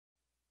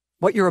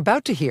What you're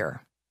about to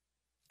hear,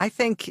 I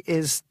think,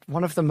 is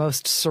one of the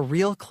most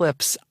surreal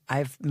clips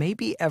I've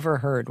maybe ever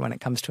heard when it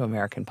comes to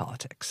American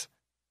politics.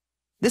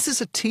 This is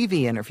a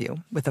TV interview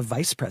with a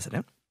vice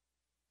president,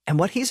 and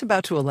what he's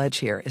about to allege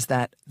here is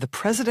that the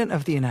president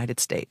of the United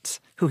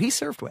States, who he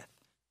served with,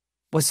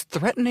 was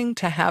threatening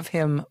to have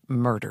him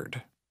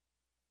murdered.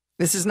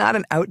 This is not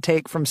an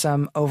outtake from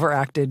some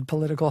overacted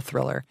political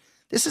thriller.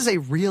 This is a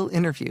real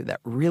interview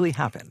that really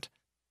happened.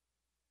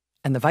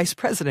 And the vice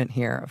president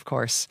here, of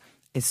course,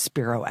 is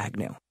Spiro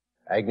Agnew.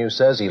 Agnew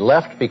says he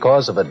left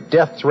because of a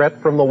death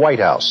threat from the White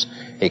House.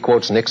 He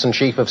quotes Nixon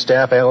Chief of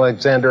Staff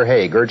Alexander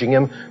Haig, urging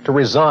him to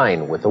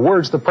resign with the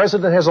words, "The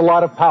president has a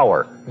lot of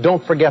power.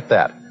 Don't forget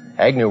that."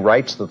 Agnew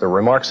writes that the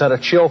remark sent a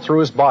chill through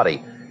his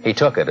body. He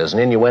took it as an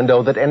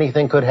innuendo that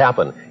anything could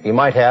happen. He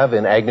might have,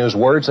 in Agnew's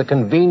words, a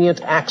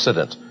convenient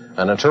accident,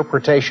 an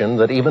interpretation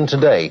that even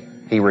today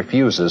he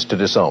refuses to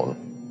disown.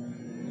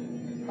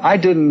 I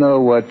didn't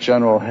know what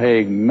General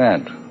Haig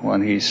meant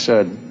when he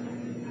said,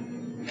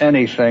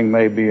 anything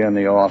may be in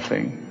the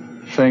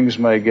offing. Things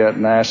may get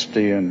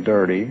nasty and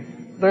dirty.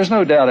 There's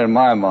no doubt in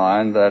my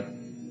mind that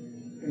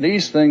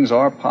these things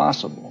are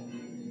possible.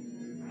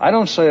 I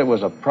don't say it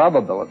was a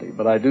probability,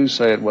 but I do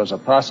say it was a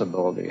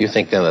possibility. You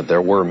think then that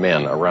there were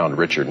men around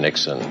Richard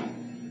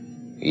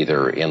Nixon,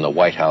 either in the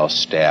White House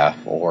staff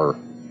or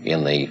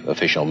in the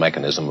official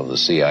mechanism of the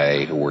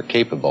CIA, who were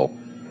capable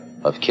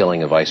of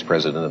killing a vice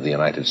president of the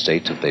United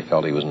States if they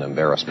felt he was an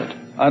embarrassment?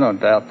 I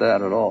don't doubt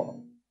that at all.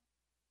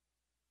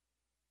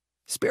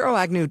 Spiro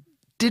Agnew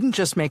didn't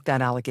just make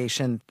that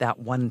allegation that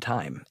one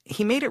time.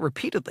 He made it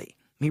repeatedly.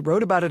 He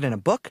wrote about it in a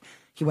book.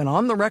 He went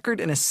on the record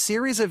in a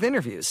series of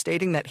interviews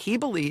stating that he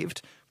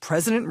believed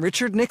President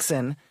Richard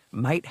Nixon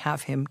might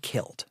have him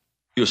killed.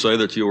 You say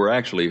that you were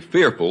actually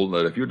fearful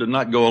that if you did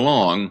not go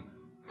along,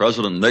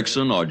 President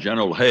Nixon or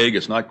General Haig,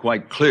 it's not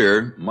quite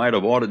clear, might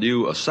have ordered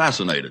you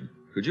assassinated.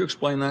 Could you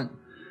explain that?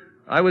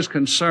 I was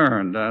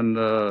concerned, and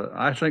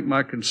I think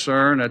my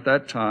concern at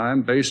that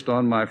time, based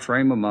on my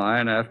frame of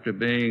mind after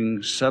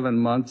being 7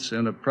 months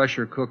in a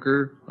pressure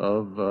cooker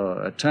of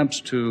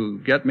attempts to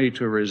get me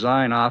to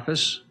resign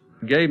office,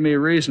 gave me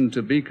reason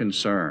to be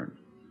concerned.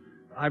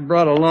 I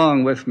brought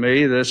along with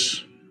me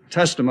this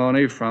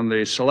testimony from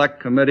the Select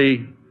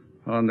Committee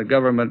on the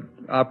Government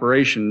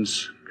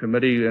Operations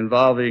Committee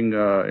involving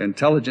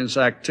intelligence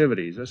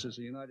activities. This is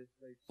the United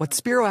States. What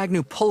Spiro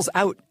Agnew pulls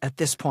out at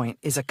this point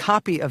is a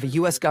copy of a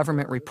U.S.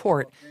 government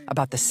report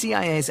about the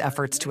CIA's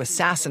efforts to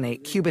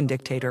assassinate Cuban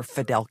dictator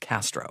Fidel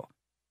Castro.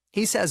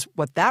 He says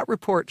what that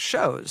report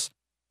shows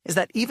is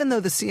that even though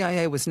the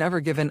CIA was never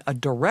given a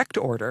direct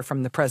order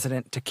from the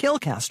president to kill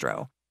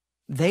Castro,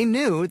 they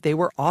knew they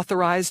were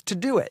authorized to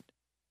do it.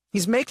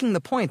 He's making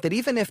the point that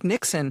even if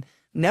Nixon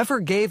never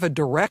gave a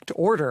direct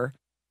order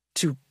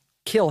to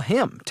kill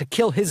him, to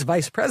kill his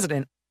vice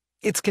president,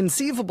 it's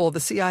conceivable the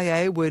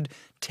CIA would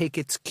take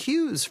its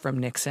cues from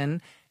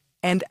Nixon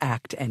and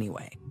act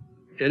anyway.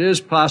 It is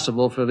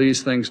possible for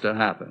these things to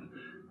happen.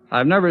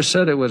 I've never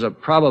said it was a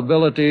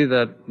probability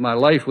that my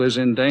life was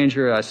in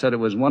danger. I said it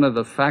was one of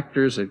the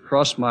factors that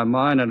crossed my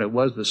mind, and it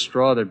was the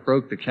straw that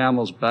broke the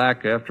camel's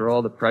back after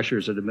all the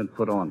pressures that had been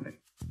put on me.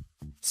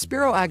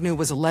 Spiro Agnew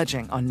was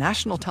alleging on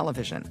national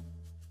television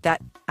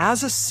that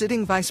as a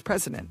sitting vice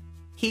president,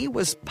 he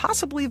was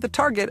possibly the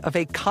target of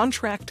a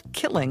contract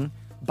killing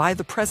by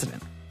the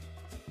president.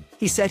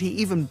 He said he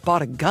even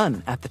bought a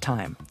gun at the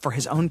time for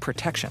his own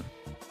protection.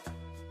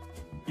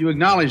 You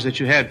acknowledge that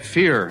you had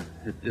fear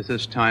at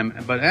this time,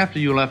 but after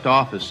you left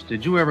office,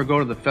 did you ever go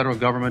to the federal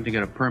government to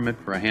get a permit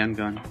for a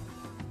handgun?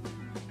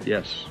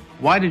 Yes.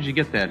 Why did you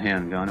get that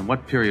handgun, and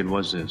what period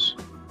was this?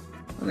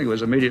 I think it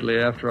was immediately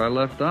after I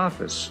left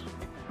office.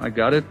 I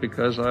got it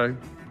because I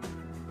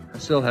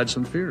still had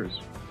some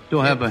fears.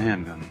 Still have a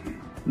handgun?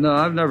 No,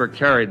 I've never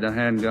carried the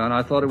handgun.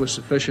 I thought it was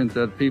sufficient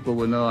that people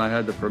would know I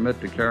had the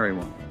permit to carry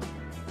one.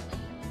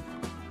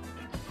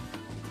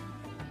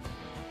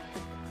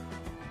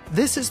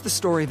 This is the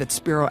story that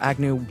Spiro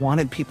Agnew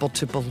wanted people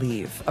to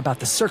believe about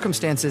the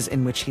circumstances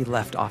in which he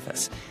left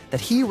office, that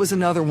he was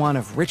another one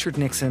of Richard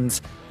Nixon's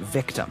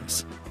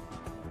victims.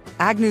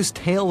 Agnew's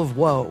tale of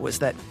woe was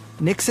that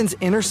Nixon's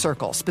inner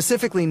circle,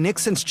 specifically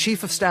Nixon's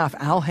chief of staff,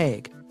 Al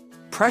Haig,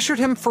 pressured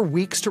him for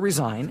weeks to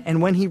resign,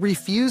 and when he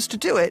refused to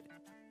do it,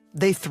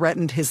 they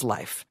threatened his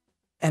life,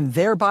 and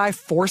thereby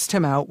forced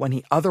him out when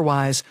he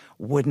otherwise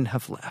wouldn't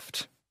have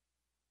left.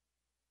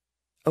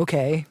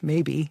 Okay,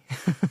 maybe.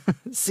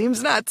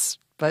 Seems nuts,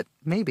 but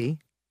maybe.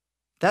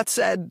 That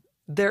said,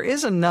 there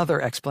is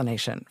another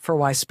explanation for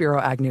why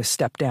Spiro Agnew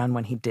stepped down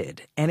when he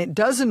did, and it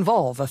does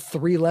involve a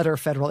 3-letter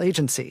federal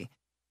agency,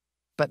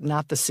 but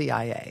not the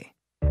CIA.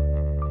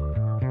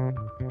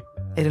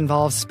 It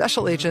involves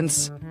special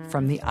agents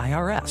from the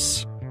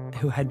IRS,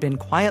 who had been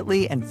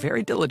quietly and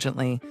very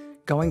diligently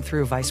going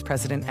through Vice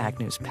President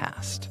Agnew's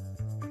past.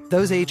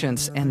 Those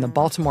agents and the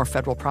Baltimore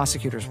federal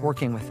prosecutors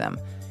working with them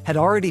had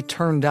already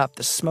turned up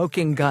the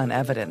smoking gun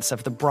evidence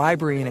of the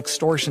bribery and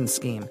extortion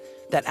scheme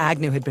that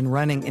Agnew had been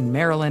running in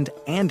Maryland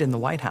and in the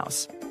White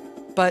House.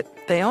 But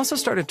they also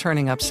started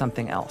turning up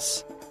something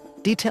else.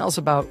 Details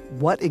about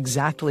what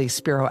exactly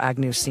Spiro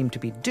Agnew seemed to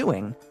be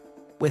doing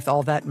with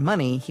all that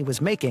money he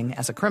was making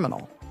as a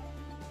criminal.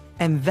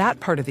 And that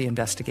part of the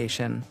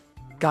investigation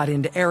got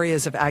into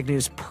areas of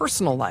Agnew's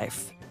personal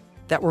life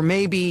that were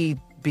maybe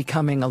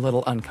becoming a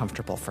little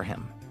uncomfortable for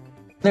him.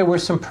 There were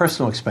some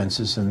personal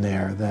expenses in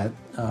there that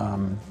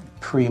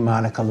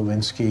pre-Monica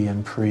Lewinsky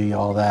and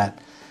pre-all that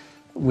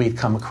we'd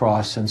come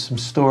across, and some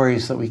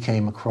stories that we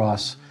came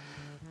across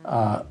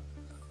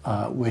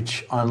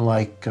which,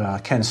 unlike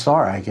Ken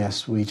Starr, I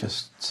guess, we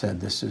just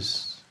said this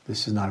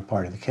is not a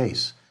part of the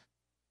case.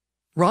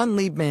 Ron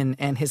Liebman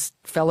and his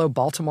fellow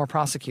Baltimore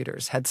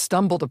prosecutors had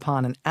stumbled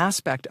upon an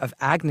aspect of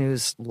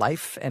Agnew's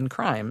life and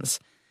crimes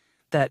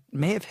that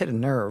may have hit a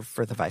nerve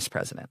for the vice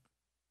president.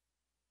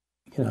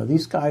 You know,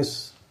 these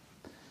guys,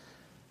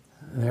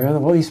 they're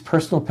all these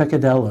personal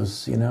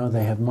peccadillos. You know,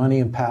 they have money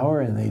and power,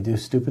 and they do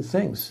stupid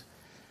things.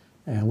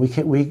 And we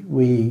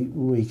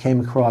came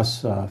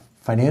across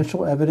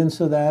financial evidence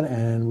of that,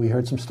 and we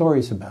heard some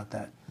stories about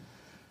that.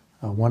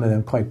 One of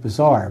them quite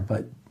bizarre,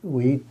 but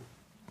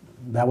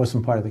that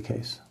wasn't part of the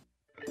case.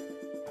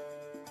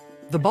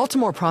 The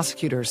Baltimore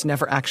prosecutors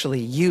never actually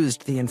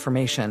used the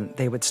information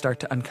they would start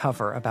to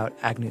uncover about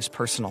Agnew's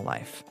personal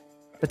life.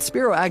 But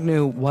Spiro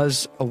Agnew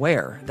was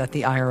aware that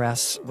the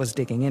IRS was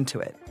digging into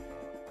it.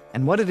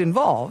 And what it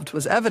involved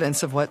was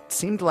evidence of what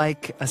seemed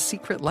like a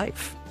secret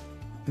life.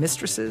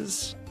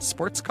 Mistresses,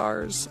 sports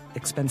cars,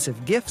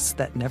 expensive gifts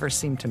that never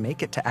seemed to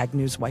make it to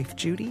Agnew's wife,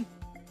 Judy.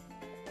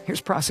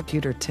 Here's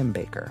prosecutor Tim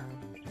Baker.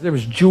 There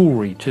was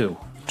jewelry, too.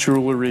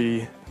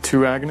 Jewelry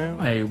to Agnew?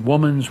 A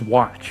woman's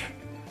watch,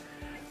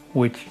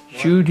 which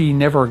Judy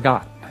never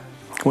got.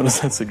 What does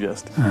that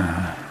suggest?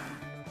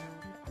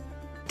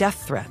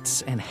 Death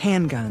threats and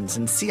handguns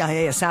and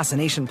CIA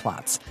assassination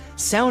plots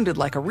sounded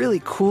like a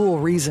really cool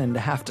reason to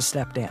have to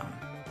step down.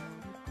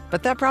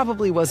 But that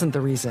probably wasn't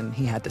the reason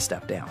he had to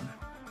step down.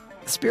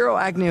 Spiro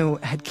Agnew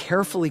had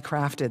carefully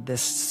crafted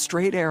this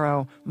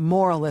straight-arrow,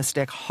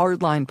 moralistic,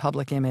 hardline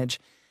public image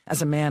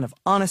as a man of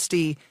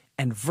honesty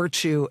and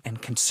virtue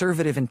and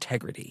conservative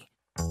integrity.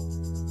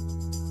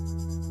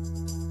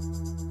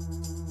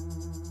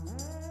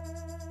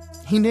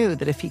 He knew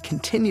that if he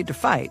continued to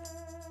fight,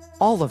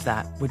 all of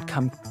that would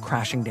come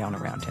crashing down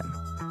around him.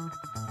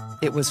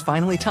 It was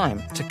finally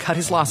time to cut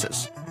his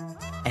losses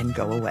and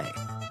go away.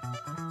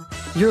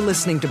 You're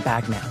listening to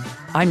Bagman.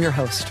 I'm your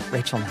host,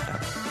 Rachel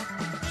Maddow.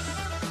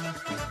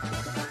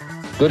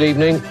 Good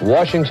evening.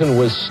 Washington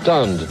was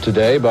stunned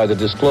today by the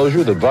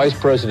disclosure that Vice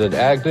President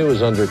Agnew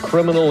is under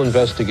criminal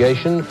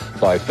investigation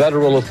by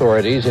federal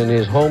authorities in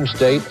his home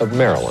state of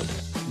Maryland.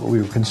 What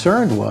we were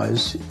concerned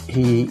was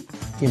he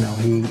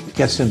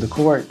gets into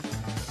court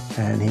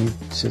and he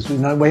says,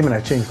 "No, wait a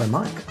minute, I changed my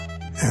mind."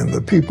 And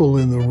the people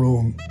in the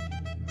room,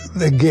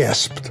 they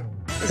gasped.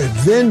 It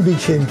then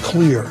became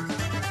clear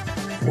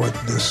what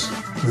this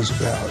was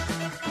about.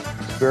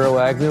 Spiro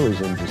Agnew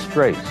is in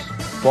disgrace,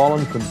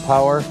 fallen from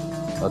power,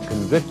 a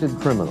convicted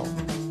criminal.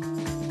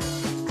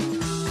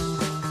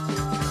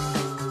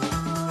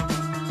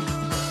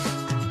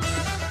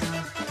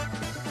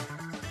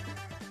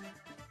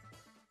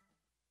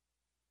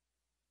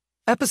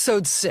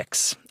 Episode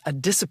 6, A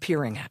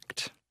Disappearing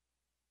Act.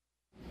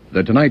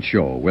 The Tonight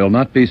Show will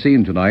not be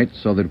seen tonight,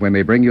 so that we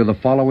may bring you the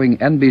following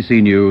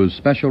NBC News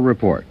special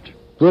report.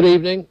 Good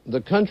evening.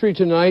 The country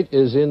tonight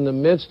is in the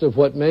midst of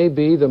what may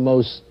be the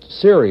most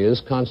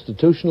serious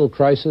constitutional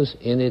crisis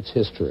in its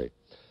history.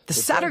 The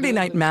Saturday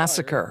Night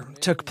Massacre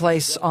took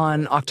place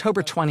on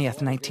October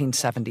 20th,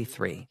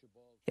 1973.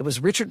 It was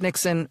Richard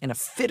Nixon in a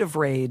fit of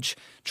rage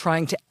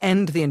trying to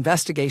end the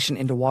investigation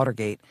into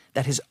Watergate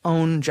that his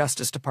own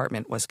Justice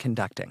Department was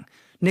conducting.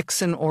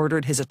 Nixon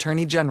ordered his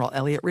Attorney General,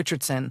 Elliot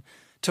Richardson,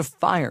 to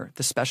fire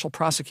the special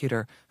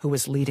prosecutor who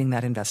was leading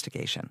that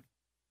investigation.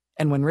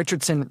 And when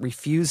Richardson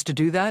refused to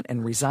do that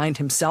and resigned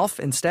himself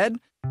instead,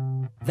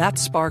 that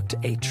sparked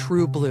a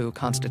true blue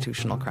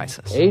constitutional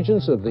crisis.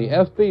 Agents of the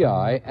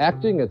FBI,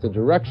 acting at the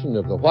direction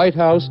of the White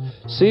House,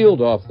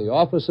 sealed off the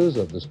offices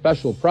of the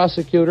special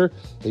prosecutor,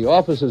 the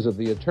offices of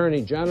the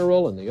Attorney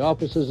General, and the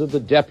offices of the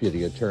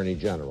Deputy Attorney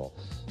General.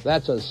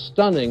 That's a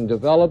stunning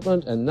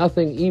development, and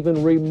nothing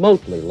even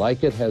remotely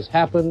like it has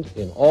happened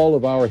in all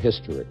of our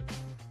history.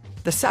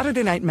 The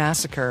Saturday Night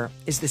Massacre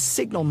is the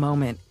signal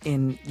moment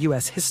in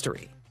U.S.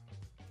 history.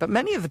 But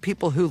many of the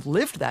people who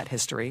lived that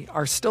history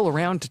are still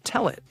around to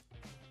tell it.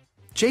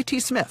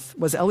 J.T. Smith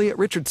was Elliot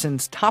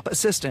Richardson's top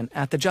assistant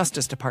at the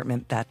Justice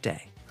Department that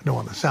day. I don't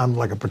want to sound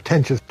like a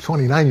pretentious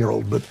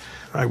 29-year-old, but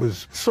I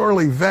was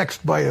sorely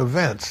vexed by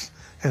events.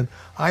 And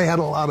I had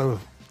a lot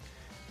of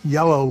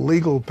yellow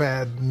legal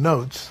pad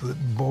notes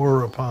that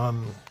bore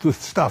upon the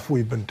stuff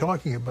we've been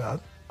talking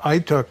about. I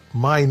took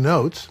my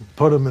notes,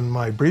 put them in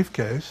my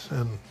briefcase,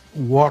 and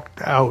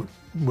walked out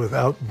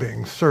without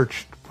being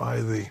searched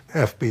by the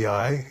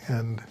FBI,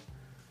 and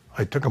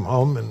I took them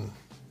home, and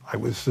I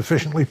was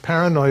sufficiently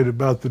paranoid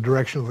about the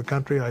direction of the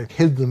country, I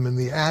hid them in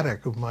the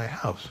attic of my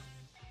house.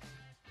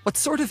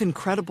 What's sort of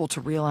incredible to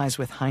realize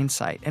with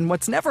hindsight, and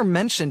what's never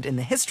mentioned in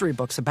the history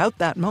books about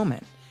that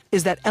moment,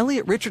 is that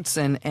Elliot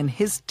Richardson and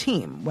his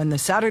team, when the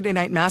Saturday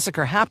Night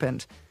Massacre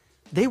happened,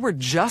 they were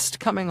just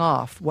coming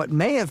off what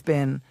may have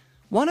been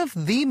one of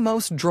the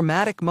most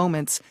dramatic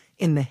moments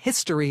in the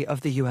history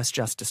of the U.S.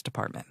 Justice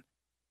Department.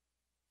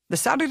 The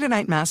Saturday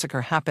Night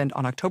Massacre happened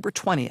on October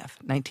 20th,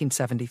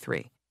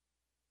 1973.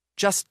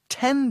 Just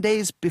 10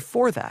 days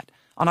before that,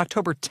 on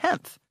October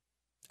 10th,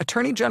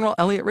 Attorney General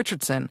Elliot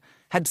Richardson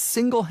had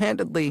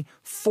single-handedly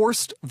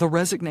forced the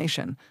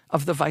resignation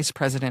of the Vice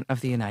President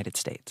of the United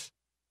States.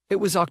 It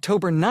was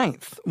October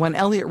 9th when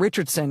Elliot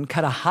Richardson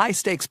cut a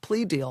high-stakes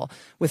plea deal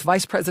with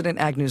Vice President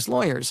Agnew's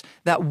lawyers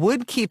that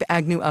would keep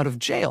Agnew out of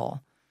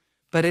jail,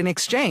 but in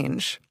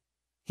exchange,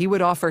 he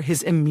would offer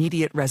his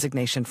immediate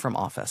resignation from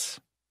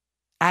office.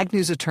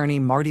 Agnew's attorney,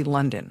 Marty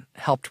London,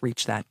 helped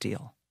reach that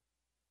deal.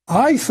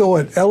 I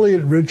thought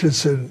Elliot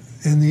Richardson,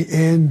 in the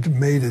end,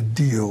 made a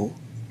deal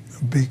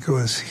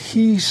because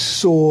he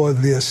saw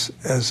this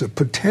as a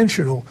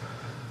potential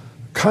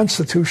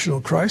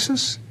constitutional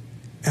crisis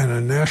and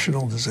a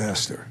national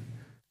disaster.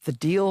 The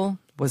deal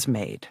was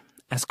made.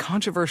 As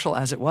controversial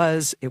as it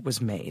was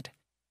made.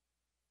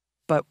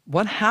 But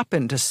what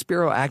happened to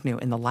Spiro Agnew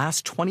in the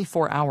last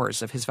 24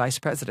 hours of his vice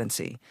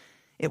presidency?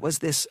 It was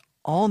this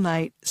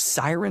all-night,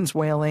 sirens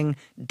wailing,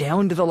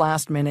 down to the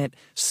last minute,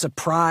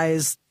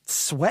 surprise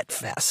sweat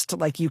fest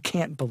like you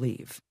can't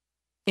believe.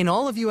 In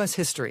all of U.S.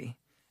 history,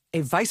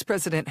 a vice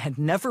president had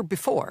never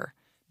before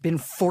been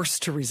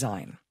forced to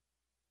resign.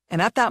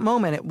 And at that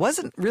moment, it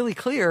wasn't really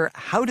clear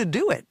how to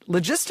do it,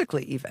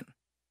 logistically even.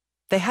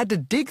 They had to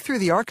dig through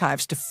the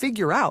archives to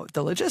figure out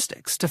the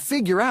logistics, to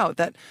figure out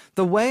that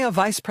the way a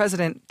vice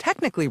president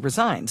technically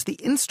resigns, the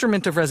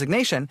instrument of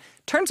resignation,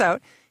 turns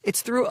out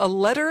it's through a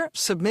letter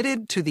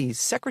submitted to the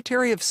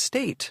Secretary of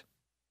State.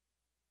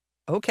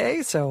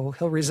 Okay, so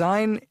he'll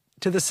resign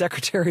to the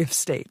Secretary of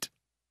State.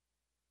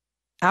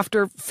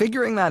 After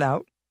figuring that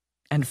out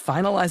and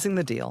finalizing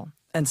the deal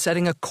and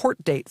setting a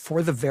court date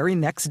for the very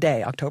next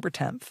day, October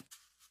 10th,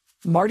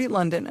 Marty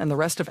London and the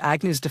rest of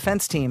Agnew's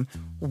defense team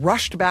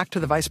rushed back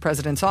to the vice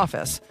president's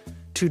office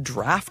to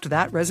draft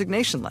that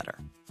resignation letter.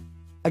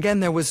 Again,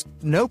 there was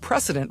no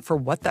precedent for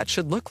what that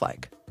should look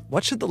like.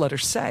 What should the letter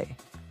say?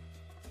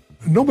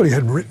 Nobody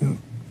had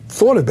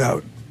thought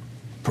about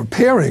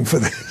preparing for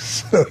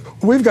this.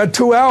 We've got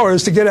 2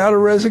 hours to get out a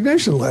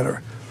resignation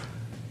letter.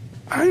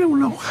 I don't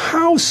know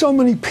how so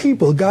many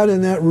people got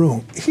in that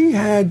room.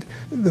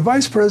 The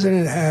vice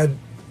president had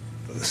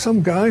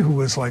some guy who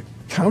was like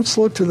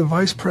counselor to the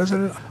vice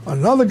president.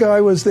 Another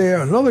guy was there.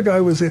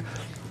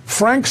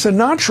 Frank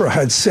Sinatra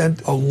had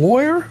sent a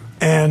lawyer,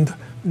 and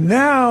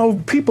now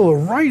people are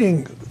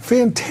writing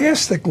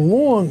fantastic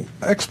long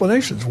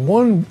explanations.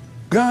 One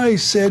guy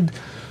said,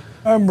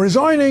 "I'm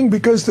resigning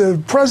because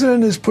the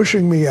president is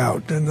pushing me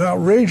out," and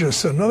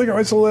outrageous. Another guy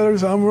writes a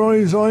letter, "I'm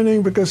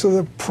resigning because of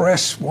the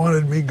press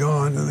wanted me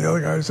gone," and the other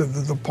guy said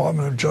the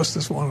Department of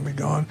Justice wanted me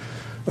gone.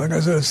 Like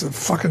I said, it's the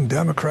fucking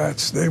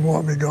Democrats. They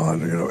want me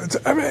gone.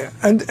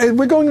 And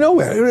we're going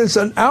nowhere. It's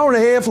an hour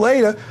and a half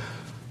later.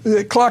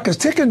 The clock is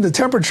ticking. The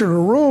temperature in the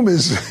room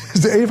is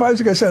 85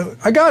 degrees. I said,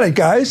 "I got it,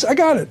 guys. I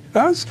got it."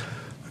 I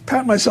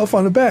pat myself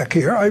on the back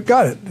here. I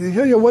got it.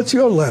 What's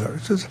your letter?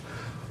 It says,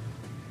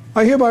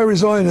 "I hereby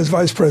resign as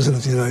Vice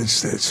President of the United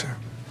States, sir.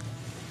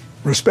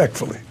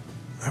 Respectfully."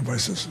 Everybody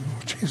says,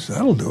 "Oh, geez,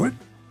 that'll do it."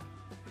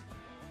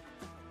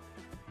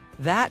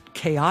 That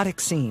chaotic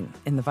scene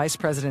in the vice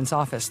president's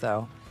office,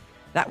 though,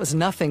 that was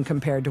nothing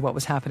compared to what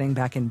was happening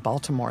back in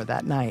Baltimore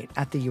that night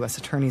at the U.S.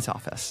 Attorney's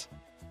Office.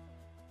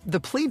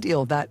 The plea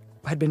deal that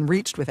had been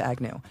reached with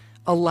Agnew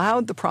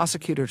allowed the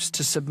prosecutors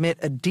to submit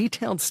a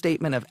detailed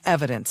statement of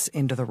evidence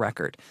into the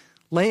record,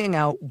 laying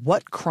out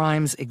what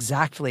crimes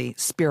exactly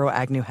Spiro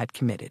Agnew had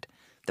committed.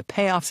 The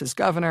payoffs as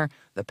governor,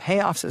 the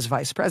payoffs as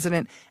vice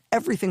president,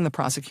 everything the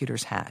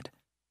prosecutors had.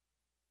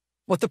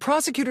 What the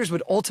prosecutors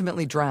would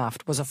ultimately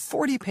draft was a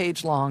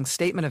 40-page-long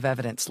statement of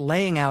evidence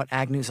laying out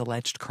Agnew's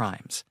alleged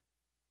crimes.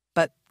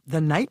 But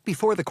the night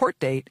before the court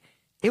date,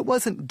 it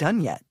wasn't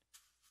done yet.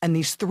 And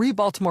these 3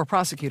 Baltimore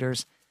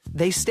prosecutors,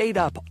 they stayed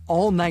up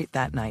all night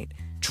that night,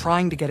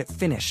 trying to get it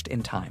finished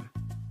in time.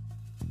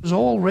 It was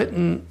all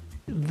written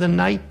the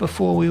night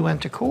before we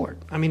went to court.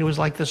 I mean, it was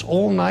like this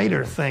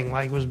all-nighter thing,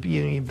 like it was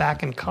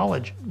back in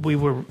college. We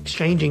were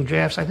exchanging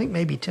drafts. I think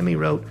maybe Timmy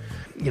wrote,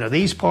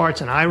 these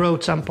parts, and I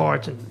wrote some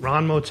parts, and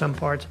Ron wrote some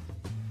parts.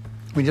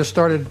 We just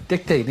started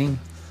dictating,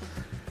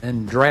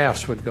 and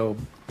drafts would go,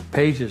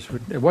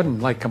 it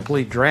wasn't like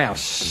complete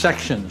drafts,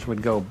 sections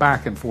would go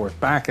back and forth,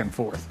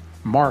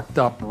 marked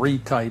up,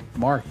 retype,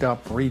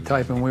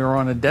 and we were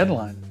on a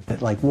deadline.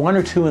 At like 1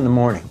 or 2 in the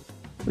morning,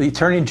 the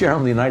Attorney General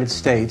of the United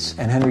States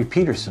and Henry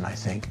Peterson, I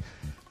think,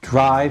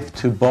 drive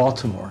to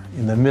Baltimore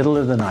in the middle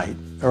of the night,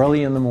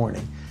 early in the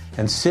morning,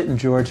 and sit in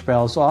George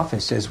Bell's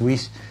office as we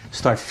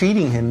start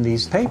feeding him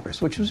these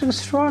papers, which was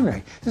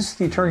extraordinary. This is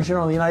the Attorney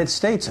General of the United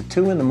States at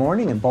 2 in the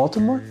morning in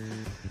Baltimore.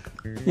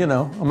 You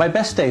know, on my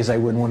best days, I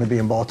wouldn't want to be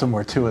in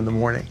Baltimore 2 in the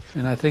morning.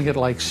 And I think at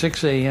like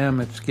 6 a.m.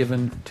 it's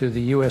given to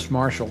the U.S.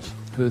 Marshals,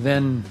 who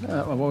then,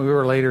 we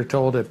were later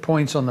told at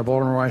points on the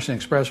Baltimore-Washington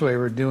Expressway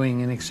were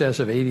doing in excess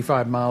of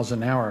 85 miles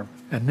an hour.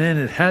 And then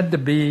it had to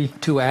be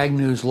to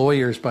Agnew's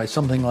lawyers by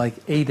something like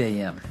 8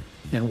 a.m.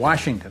 in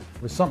Washington.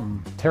 It was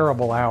some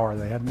terrible hour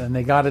they had, and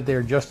they got it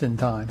there just in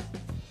time.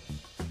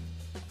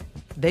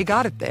 They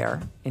got it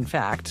there, in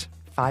fact,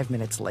 5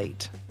 minutes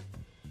late.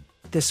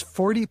 This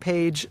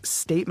 40-page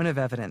statement of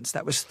evidence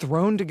that was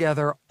thrown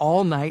together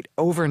all night,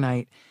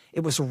 overnight,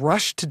 it was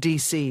rushed to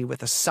D.C.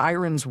 with a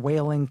sirens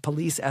wailing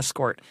police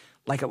escort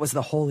like it was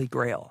the Holy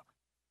Grail.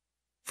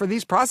 For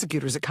these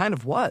prosecutors, it kind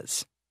of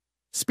was.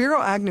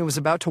 Spiro Agnew was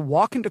about to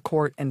walk into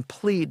court and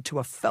plead to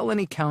a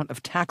felony count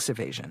of tax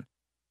evasion.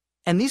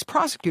 And these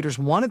prosecutors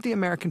wanted the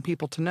American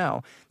people to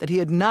know that he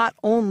had not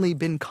only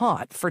been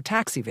caught for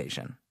tax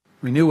evasion.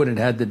 We knew what it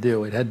had to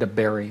do. It had to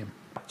bury him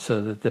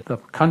so that the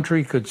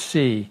country could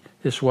see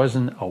this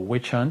wasn't a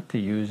witch hunt, to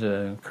use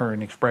a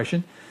current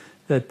expression,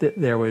 that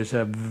there was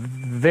a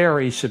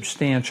very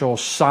substantial,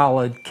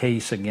 solid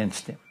case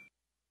against him.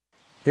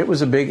 It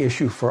was a big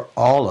issue for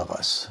all of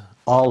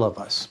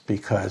us,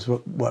 because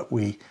what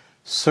we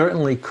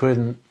certainly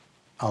couldn't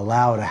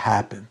allow to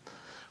happen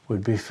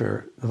would be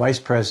for the vice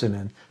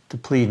president to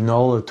plead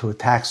nolo to a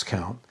tax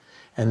count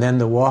and then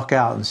to walk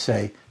out and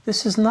say,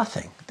 this is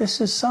nothing. This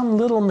is some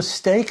little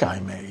mistake I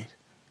made.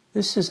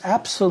 This is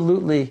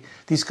absolutely,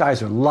 these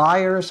guys are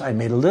liars. I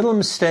made a little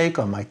mistake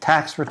on my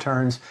tax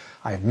returns.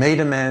 I've made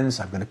amends.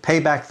 I'm going to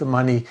pay back the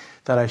money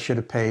that I should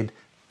have paid,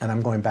 and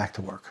I'm going back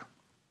to work.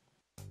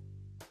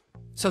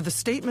 So the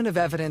statement of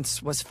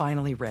evidence was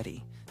finally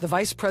ready. The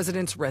vice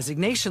president's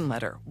resignation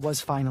letter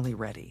was finally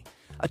ready.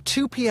 A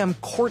 2 p.m.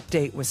 court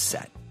date was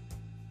set.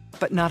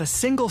 But not a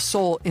single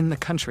soul in the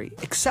country,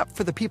 except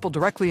for the people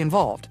directly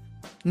involved,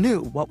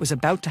 knew what was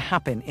about to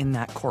happen in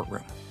that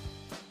courtroom.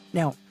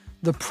 Now,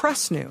 the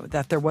press knew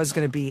that there was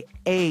going to be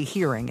a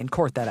hearing in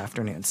court that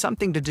afternoon,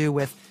 something to do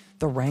with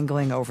the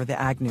wrangling over the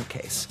Agnew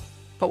case.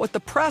 But what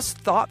the press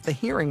thought the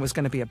hearing was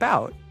going to be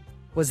about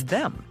was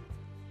them.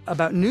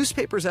 About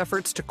newspapers'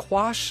 efforts to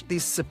quash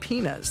these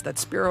subpoenas that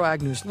Spiro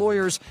Agnew's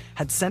lawyers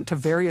had sent to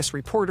various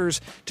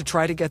reporters to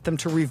try to get them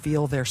to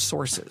reveal their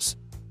sources.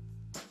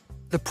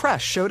 The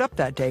press showed up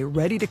that day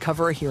ready to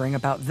cover a hearing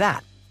about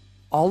that.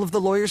 All of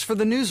the lawyers for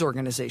the news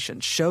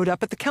organization showed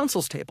up at the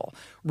counsel's table,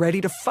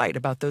 ready to fight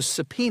about those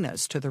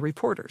subpoenas to the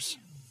reporters.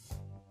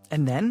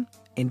 And then,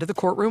 into the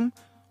courtroom,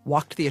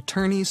 walked the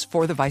attorneys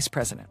for the vice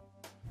president.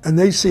 And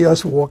they see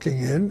us walking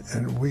in,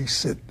 and we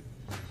sit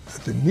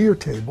at the near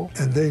table,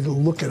 and they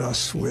look at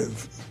us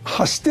with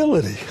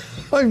hostility.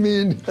 I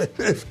mean,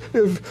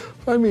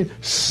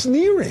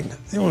 sneering.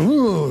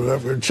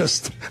 We're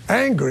just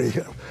angry.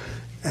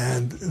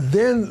 And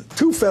then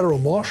 2 federal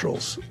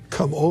marshals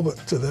come over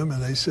to them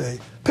and they say,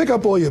 pick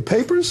up all your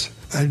papers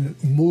and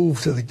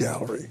move to the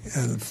gallery.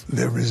 And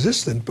they're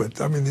resistant, but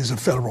I mean, these are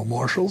federal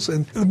marshals.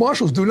 And the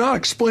marshals do not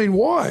explain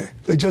why.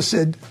 They just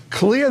said,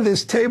 clear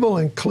this table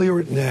and clear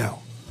it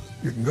now.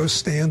 You can go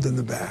stand in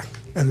the back.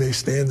 And they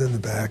stand in the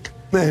back.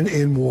 Then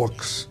in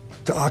walks,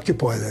 to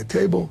occupy that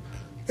table,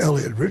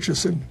 Elliot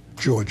Richardson,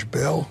 George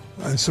Bell,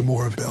 and some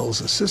more of Bell's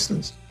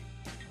assistants.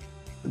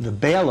 The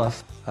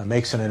bailiff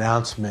makes an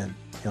announcement.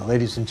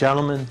 Ladies and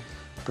gentlemen,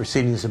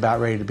 proceedings is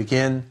about ready to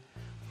begin.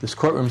 This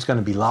courtroom's going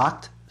to be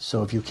locked,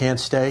 so if you can't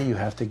stay, you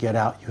have to get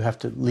out. You have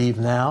to leave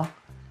now.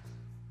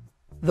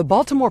 The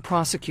Baltimore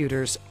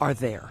prosecutors are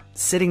there,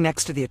 sitting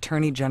next to the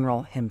Attorney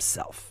General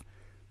himself.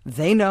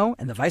 They know,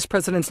 and the vice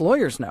president's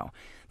lawyers know,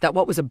 that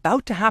what was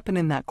about to happen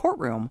in that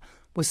courtroom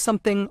was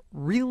something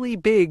really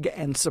big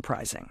and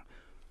surprising.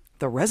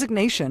 The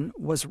resignation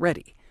was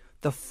ready.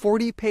 The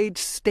 40-page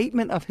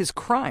statement of his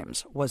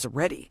crimes was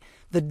ready.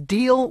 The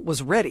deal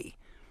was ready.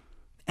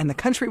 And the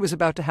country was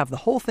about to have the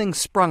whole thing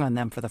sprung on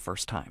them for the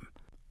first time.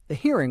 The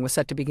hearing was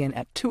set to begin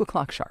at 2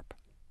 o'clock sharp.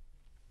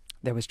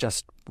 There was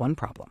just one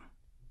problem.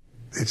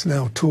 It's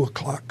now 2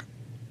 o'clock,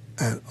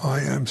 and I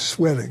am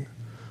sweating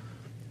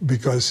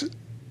because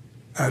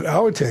at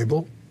our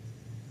table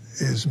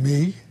is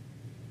me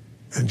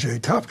and Jay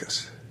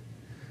Topkis.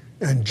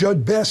 And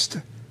Judd Best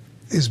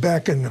is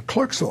back in the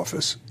clerk's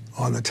office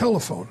on the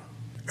telephone.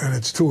 And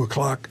it's 2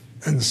 o'clock,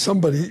 and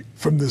somebody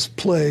from this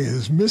play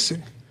is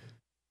missing.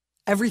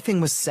 Everything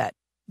was set.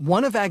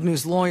 One of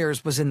Agnew's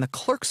lawyers was in the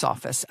clerk's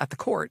office at the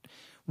court,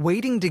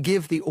 waiting to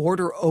give the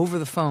order over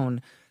the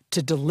phone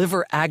to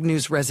deliver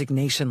Agnew's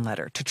resignation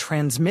letter, to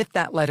transmit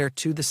that letter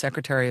to the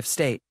Secretary of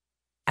State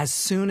as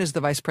soon as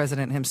the vice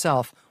president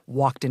himself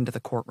walked into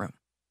the courtroom.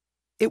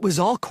 It was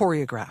all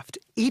choreographed,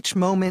 each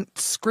moment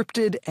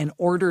scripted and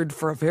ordered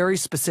for a very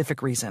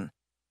specific reason.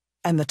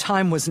 And the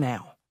time was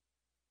now.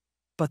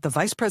 But the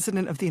vice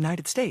president of the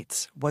United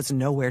States was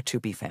nowhere to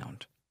be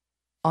found.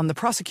 On the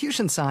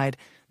prosecution side,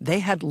 they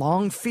had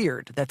long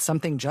feared that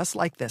something just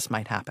like this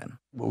might happen.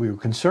 What we were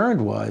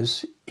concerned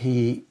was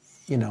he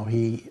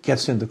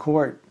gets into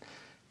court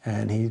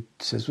and he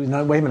says, wait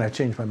a minute, I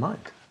changed my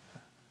mind.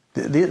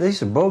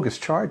 These are bogus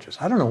charges.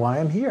 I don't know why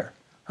I'm here.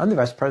 I'm the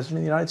vice president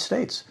of the United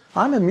States.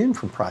 I'm immune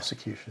from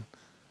prosecution.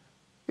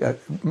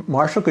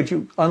 Marshal, could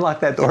you unlock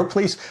that door,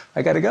 please?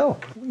 I got to go.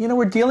 You know,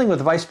 we're dealing with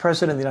the Vice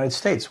President of the United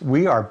States.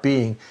 We are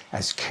being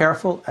as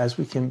careful as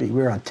we can be.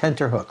 We're on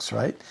tenterhooks,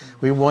 right?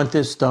 We want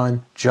this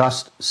done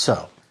just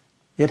so.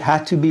 It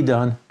had to be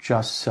done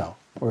just so,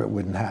 or it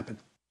wouldn't happen.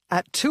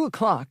 At 2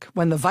 o'clock,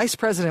 when the Vice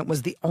President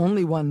was the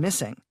only one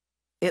missing,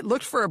 it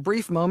looked for a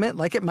brief moment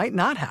like it might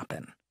not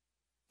happen.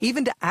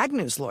 Even to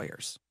Agnew's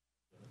lawyers.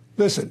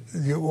 Listen,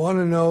 you want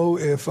to know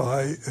if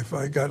I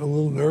got a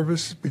little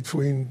nervous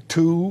between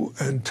 2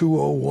 and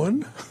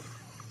 2:01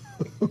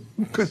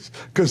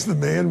 because the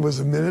man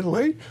was a minute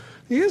late?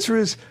 The answer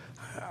is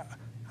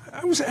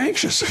I was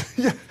anxious.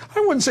 Yeah, I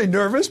wouldn't say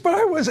nervous, but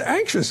I was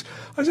anxious.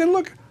 I said,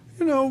 look,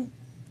 you know,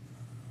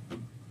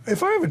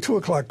 if I have a 2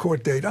 o'clock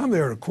court date, I'm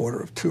there at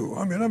 1:45.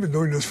 I mean, I've been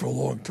doing this for a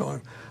long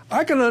time.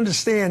 I can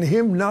understand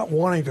him not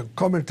wanting to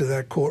come into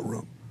that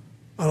courtroom,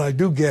 and I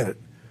do get it.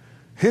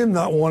 Him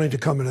not wanting to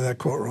come into that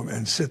courtroom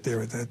and sit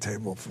there at that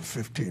table for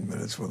 15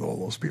 minutes with all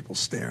those people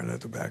staring at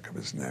the back of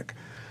his neck.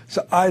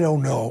 So I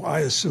don't know.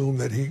 I assume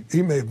that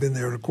he may have been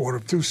there at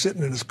 1:45,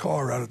 sitting in his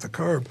car out at the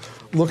curb,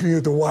 looking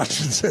at the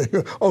watch and saying,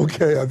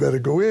 okay, I better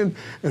go in.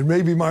 And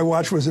maybe my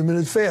watch was a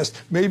minute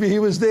fast. Maybe he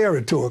was there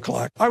at 2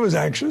 o'clock. I was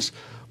anxious,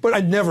 but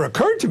it never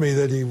occurred to me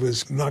that he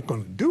was not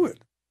going to do it.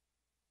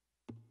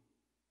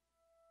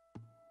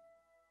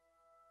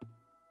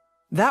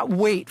 That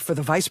wait for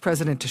the Vice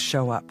President to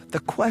show up, the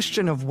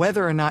question of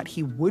whether or not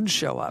he would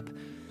show up,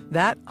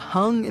 that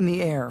hung in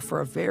the air for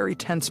a very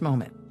tense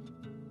moment.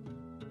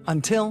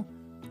 Until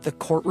the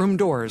courtroom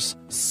doors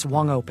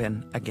swung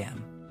open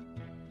again.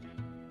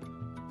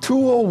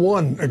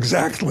 2:01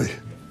 exactly.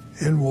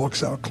 In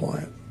walks our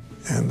client.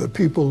 And the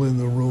people in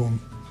the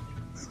room,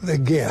 they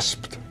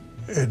gasped.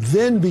 It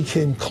then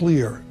became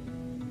clear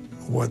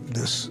what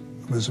this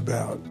was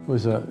about. It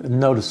was a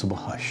noticeable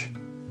hush.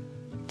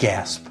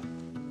 Gasp.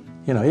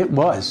 You know, it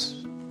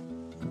was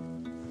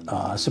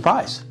a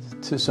surprise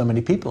to so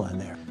many people in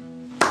there.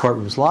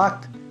 Courtroom's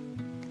locked.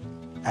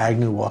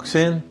 Agnew walks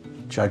in.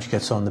 Judge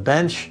gets on the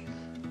bench.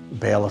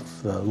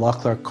 Bailiff, the law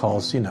clerk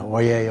calls, you know,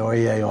 oyez,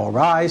 oyez, all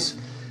rise.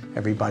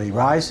 Everybody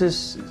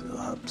rises.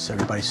 So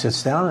everybody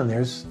sits down, and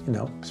there's, you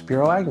know,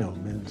 Spiro Agnew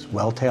in his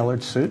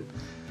well-tailored suit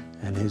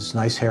and his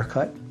nice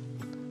haircut,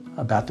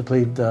 about to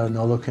plead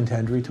nolo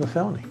contendere to a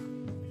felony.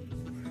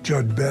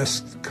 Judge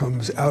Best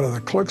comes out of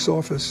the clerk's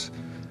office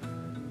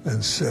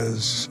and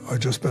says, I've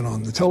just been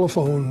on the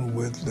telephone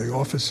with the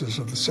offices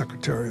of the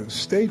Secretary of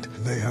State.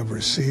 They have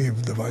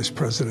received the Vice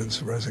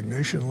President's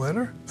resignation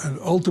letter. And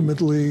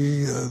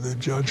ultimately, the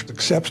judge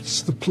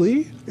accepts the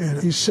plea, and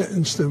he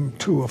sentenced him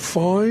to a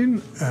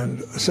fine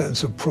and a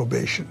sentence of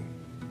probation.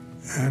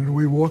 And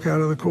we walk out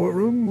of the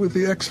courtroom with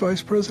the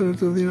ex-Vice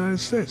President of the United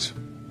States.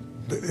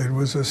 It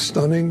was a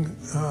stunning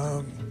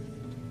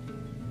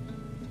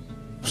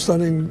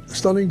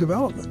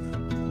development.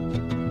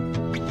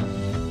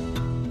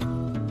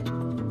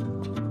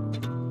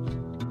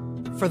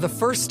 For the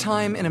first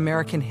time in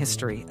American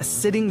history, a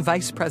sitting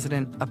vice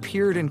president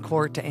appeared in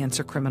court to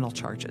answer criminal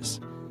charges.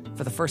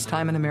 For the first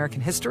time in American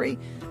history,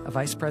 a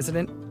vice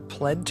president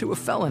pled to a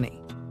felony.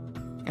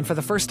 And for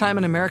the first time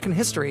in American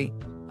history,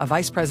 a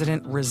vice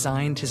president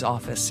resigned his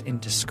office in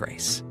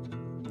disgrace.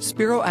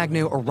 Spiro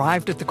Agnew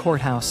arrived at the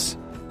courthouse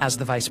as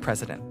the vice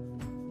president.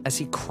 As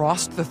he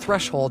crossed the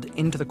threshold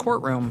into the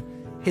courtroom,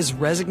 his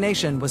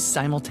resignation was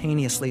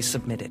simultaneously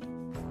submitted.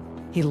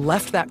 He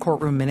left that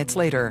courtroom minutes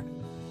later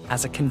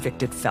as a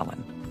convicted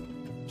felon.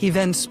 He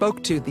then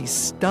spoke to the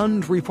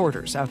stunned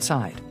reporters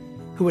outside,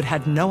 who had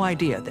had no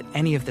idea that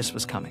any of this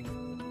was coming.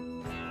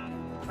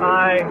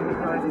 I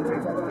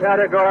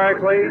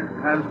categorically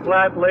and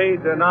flatly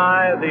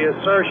deny the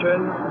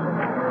assertions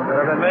that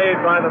have been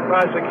made by the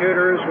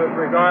prosecutors with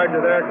regard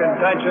to their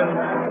contentions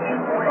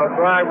of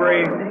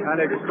bribery and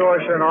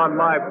extortion on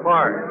my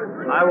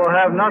part. I will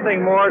have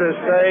nothing more to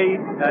say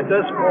at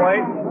this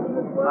point.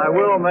 I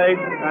will make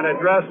an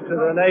address to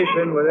the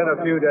nation within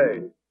a few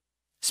days.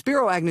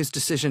 Spiro Agnew's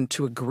decision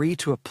to agree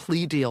to a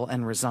plea deal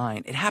and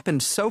resign, it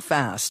happened so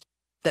fast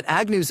that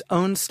Agnew's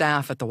own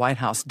staff at the White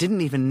House didn't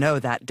even know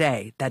that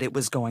day that it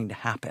was going to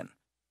happen.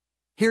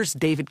 Here's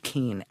David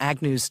Keene,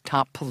 Agnew's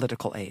top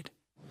political aide.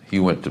 He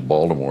went to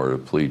Baltimore to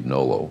plead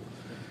nolo,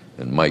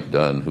 and Mike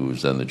Dunn, who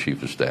was then the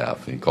chief of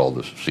staff, he called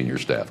the senior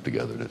staff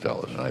together to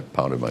tell us. And I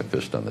pounded my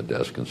fist on the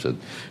desk and said,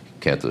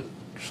 can't the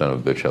son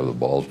of a bitch have the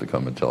balls to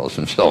come and tell us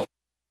himself?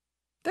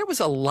 There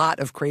was a lot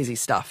of crazy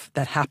stuff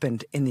that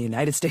happened in the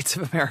United States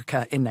of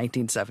America in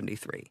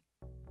 1973.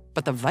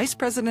 But the Vice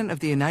President of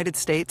the United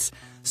States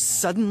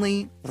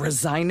suddenly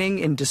resigning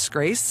in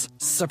disgrace,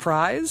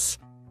 surprise,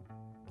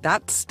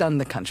 that stunned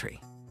the country.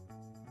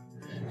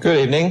 Good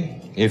evening.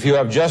 If you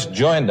have just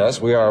joined us,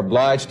 we are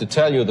obliged to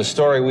tell you the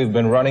story we've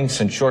been running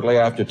since shortly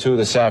after 2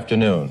 this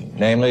afternoon,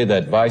 namely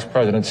that Vice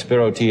President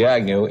Spiro T.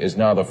 Agnew is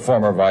now the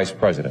former Vice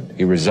President.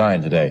 He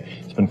resigned today.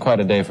 It's been quite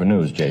a day for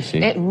news, J.C.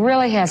 It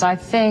really has. I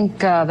think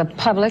the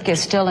public is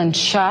still in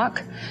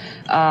shock.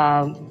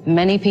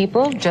 Many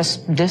people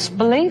just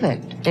disbelieve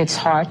it. It's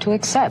hard to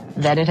accept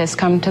that it has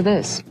come to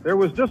this. There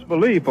was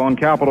disbelief on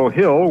Capitol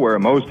Hill, where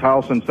most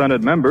House and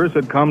Senate members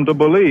had come to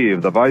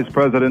believe the Vice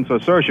President's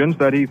assertions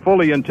that he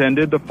fully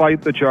intended to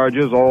fight the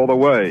charges all the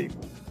way.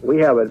 We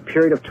have a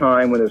period of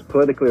time when there's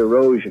political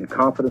erosion,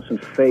 confidence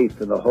and faith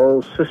in the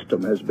whole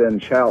system has been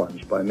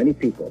challenged by many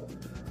people.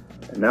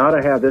 And now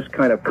to have this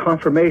kind of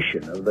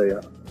confirmation of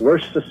the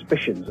worst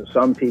suspicions that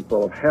some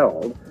people have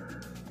held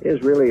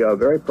is really a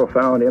very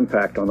profound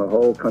impact on the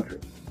whole country.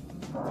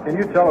 Can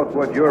you tell us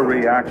what your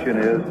reaction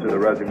is to the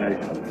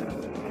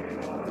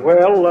resignation?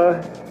 Well,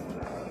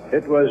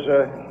 it was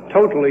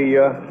totally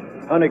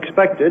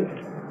unexpected,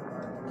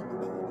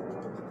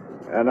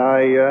 and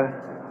I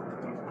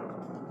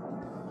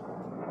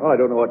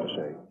don't know what to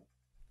say.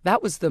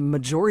 That was the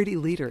majority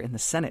leader in the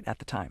Senate at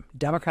the time,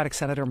 Democratic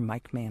Senator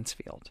Mike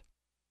Mansfield.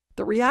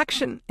 The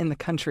reaction in the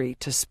country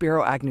to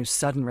Spiro Agnew's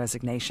sudden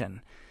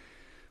resignation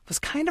was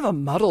kind of a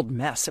muddled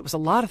mess. It was a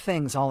lot of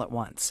things all at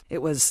once.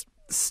 It was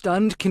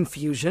stunned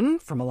confusion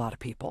from a lot of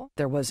people.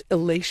 There was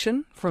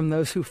elation from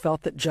those who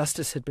felt that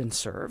justice had been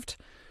served.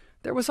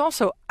 There was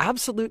also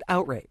absolute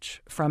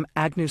outrage from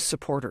Agnew's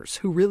supporters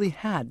who really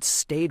had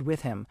stayed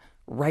with him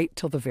right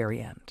till the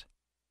very end.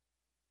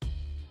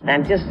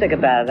 I'm just sick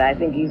about it. I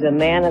think he's a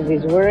man of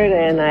his word,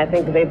 and I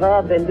think they've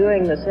all been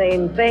doing the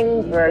same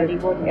thing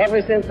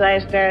ever since I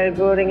started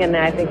voting, and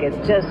I think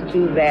it's just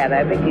too bad.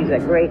 I think he's a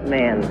great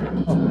man.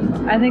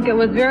 I think it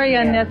was very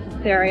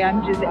unnecessary.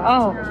 I'm just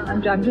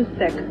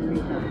sick.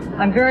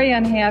 I'm very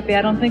unhappy.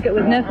 I don't think it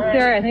was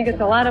necessary. I think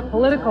it's a lot of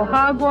political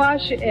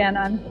hogwash, and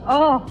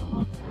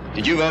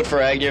Did you vote for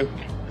Agnew?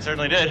 I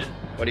certainly did.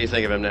 What do you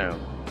think of him now?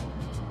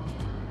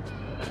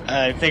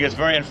 I think it's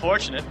very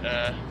unfortunate.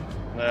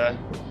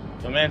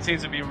 The man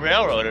seems to be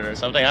railroaded or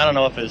something. I don't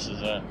know if this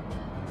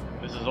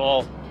is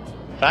all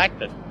fact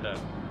that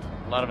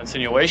a lot of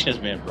insinuation is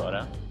being brought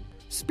out.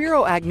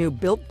 Spiro Agnew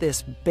built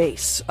this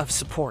base of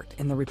support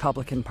in the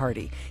Republican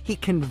Party. He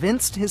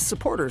convinced his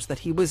supporters that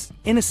he was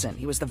innocent.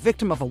 He was the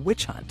victim of a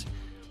witch hunt.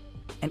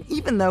 And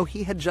even though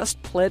he had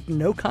just pled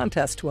no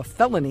contest to a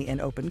felony in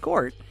open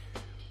court,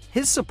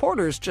 his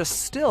supporters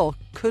just still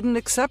couldn't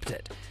accept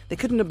it. They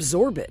couldn't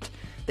absorb it.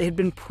 They had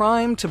been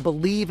primed to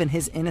believe in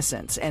his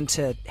innocence and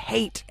to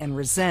hate and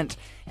resent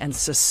and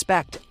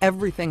suspect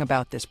everything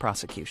about this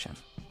prosecution.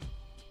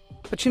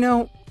 But you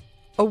know,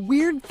 a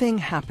weird thing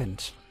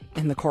happened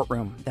in the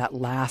courtroom that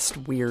last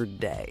weird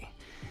day.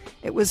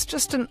 It was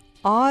just an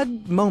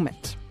odd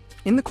moment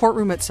in the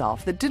courtroom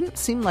itself that didn't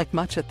seem like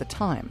much at the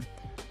time,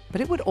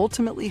 but it would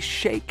ultimately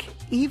shake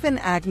even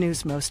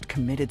Agnew's most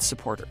committed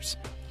supporters.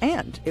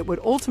 And it would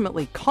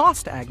ultimately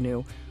cost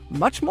Agnew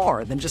much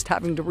more than just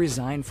having to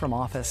resign from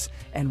office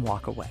and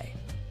walk away.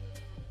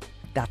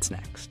 That's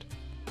next.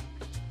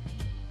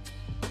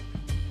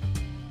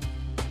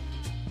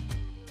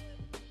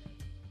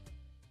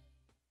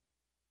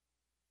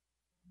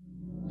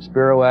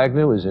 Spiro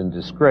Agnew is in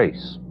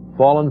disgrace,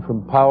 fallen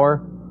from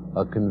power,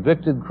 a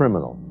convicted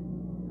criminal.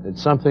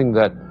 It's something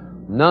that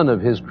none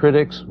of his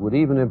critics would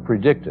even have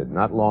predicted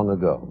not long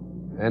ago.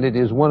 And it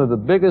is one of the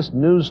biggest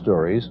news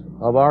stories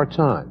of our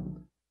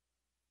time.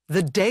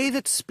 The day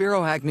that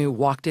Spiro Agnew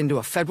walked into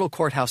a federal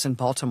courthouse in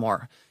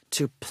Baltimore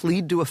to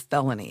plead to a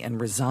felony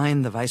and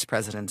resign the vice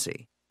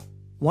presidency,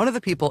 one of the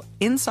people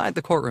inside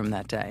the courtroom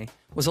that day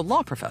was a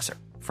law professor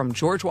from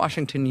George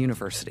Washington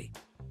University,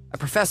 a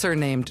professor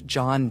named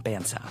John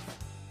Bansaff.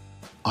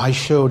 I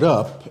showed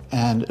up,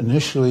 and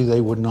initially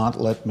they would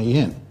not let me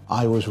in.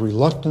 I was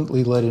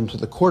reluctantly let into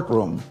the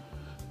courtroom,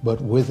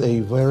 but with a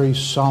very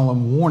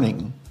solemn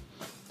warning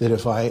that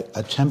if I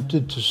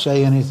attempted to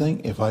say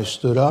anything, if I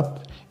stood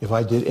up, if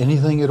I did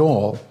anything at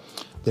all,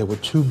 there were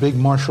two big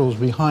marshals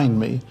behind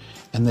me,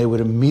 and they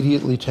would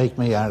immediately take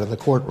me out of the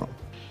courtroom.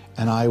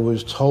 And I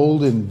was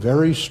told in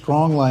very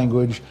strong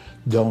language,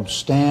 don't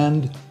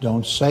stand,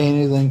 don't say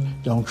anything,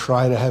 don't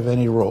try to have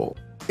any role.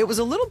 It was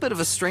a little bit of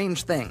a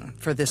strange thing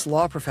for this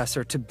law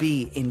professor to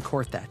be in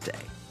court that day.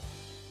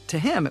 To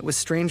him, it was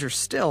stranger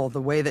still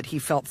the way that he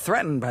felt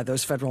threatened by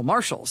those federal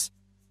marshals.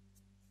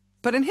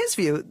 But in his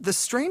view, the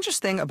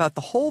strangest thing about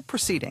the whole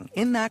proceeding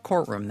in that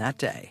courtroom that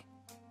day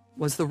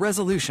was the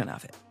resolution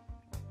of it.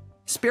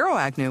 Spiro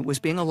Agnew was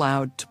being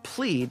allowed to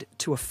plead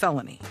to a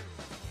felony,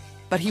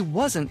 but he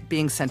wasn't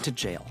being sent to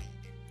jail.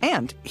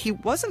 And he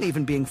wasn't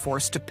even being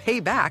forced to pay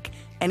back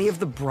any of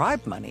the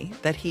bribe money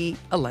that he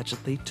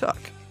allegedly took.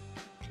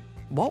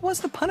 What was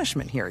the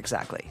punishment here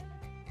exactly?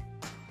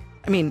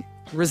 I mean,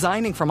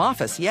 resigning from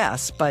office,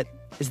 yes, but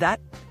is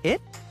that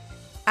it?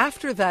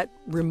 After that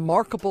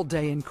remarkable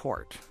day in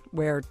court,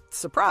 where,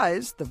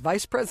 surprise, the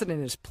vice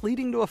president is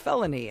pleading to a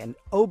felony, and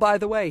oh, by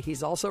the way,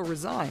 he's also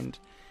resigned.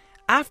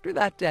 After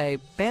that day,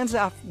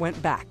 Bansaff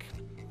went back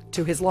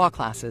to his law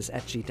classes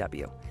at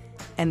GW,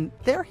 and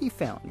there he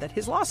found that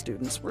his law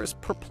students were as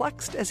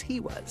perplexed as he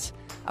was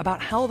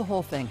about how the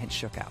whole thing had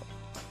shook out.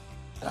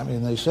 I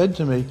mean, they said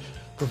to me,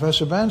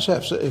 Professor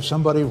Bansaff, if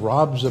somebody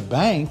robs a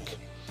bank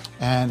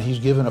and he's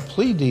given a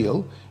plea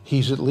deal,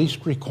 he's at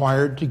least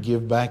required to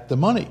give back the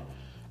money.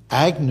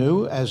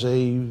 Agnew, as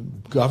a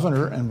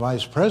governor and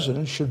vice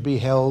president, should be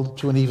held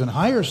to an even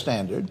higher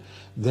standard.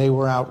 They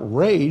were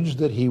outraged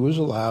that he was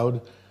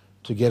allowed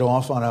to get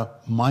off on a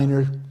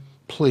minor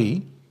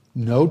plea,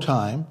 no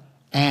time,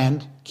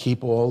 and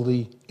keep all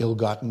the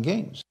ill-gotten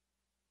gains.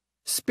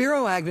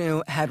 Spiro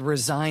Agnew had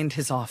resigned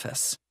his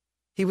office.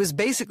 He was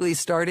basically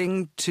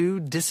starting to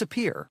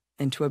disappear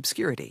into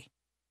obscurity.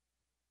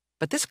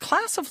 But this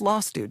class of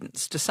law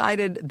students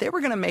decided they were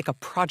going to make a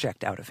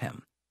project out of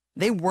him.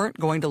 They weren't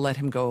going to let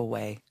him go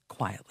away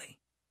quietly.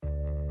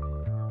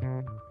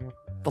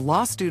 The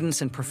law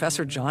students in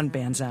Professor John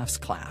Banzaf's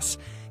class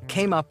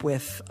came up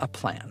with a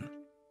plan.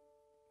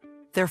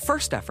 Their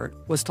first effort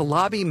was to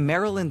lobby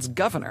Maryland's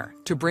governor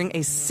to bring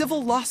a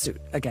civil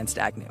lawsuit against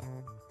Agnew.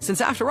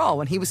 Since after all,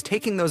 when he was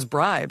taking those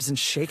bribes and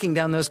shaking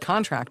down those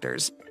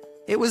contractors,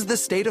 it was the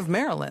state of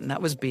Maryland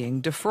that was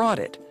being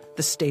defrauded.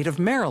 The state of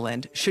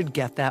Maryland should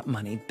get that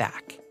money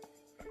back.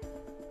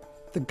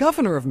 The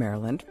governor of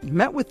Maryland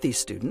met with these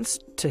students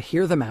to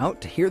hear them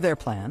out, to hear their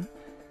plan.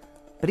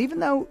 But even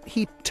though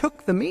he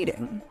took the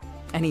meeting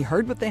and he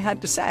heard what they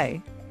had to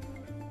say,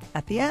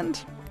 at the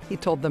end, he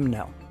told them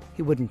no,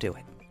 he wouldn't do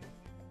it.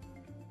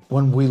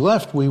 When we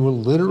left, we were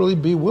literally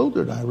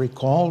bewildered. I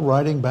recall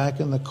riding back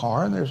in the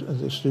car, and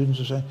the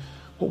students are saying,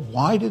 well,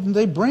 why didn't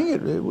they bring it?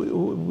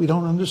 We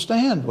don't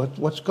understand.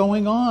 What's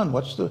going on?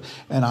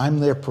 And I'm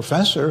their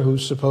professor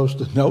who's supposed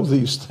to know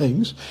these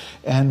things.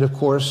 And, of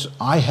course,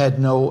 I had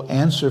no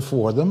answer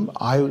for them.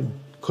 I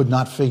could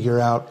not figure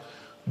out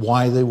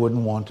why they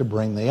wouldn't want to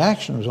bring the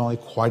action. It was only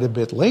quite a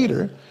bit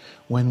later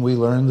when we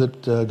learned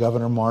that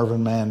Governor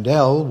Marvin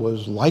Mandel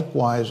was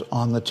likewise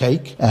on the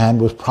take,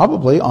 and was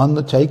probably on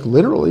the take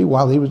literally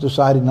while he was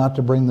deciding not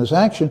to bring this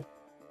action.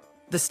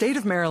 The state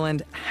of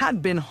Maryland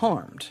had been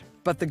harmed,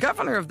 but the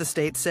governor of the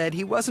state said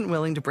he wasn't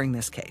willing to bring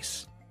this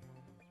case.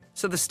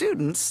 So the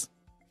students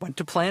went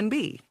to Plan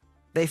B.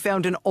 They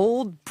found an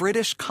old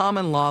British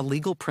common law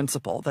legal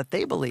principle that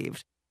they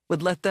believed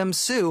would let them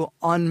sue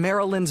on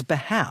Maryland's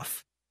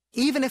behalf,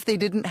 even if they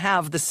didn't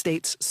have the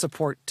state's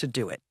support to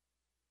do it.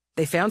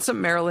 They found some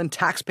Maryland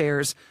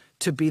taxpayers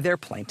to be their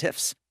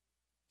plaintiffs,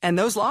 and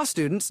those law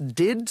students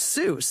did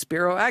sue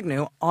Spiro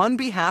Agnew on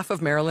behalf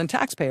of Maryland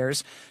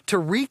taxpayers to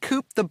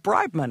recoup the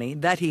bribe money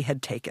that he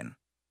had taken.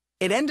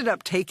 It ended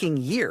up taking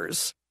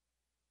years,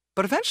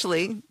 but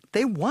eventually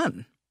they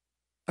won.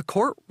 A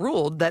court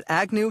ruled that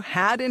Agnew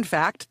had in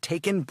fact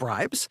taken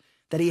bribes,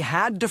 that he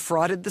had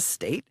defrauded the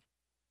state,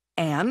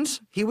 and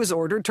he was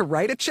ordered to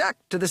write a check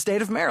to the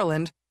state of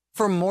Maryland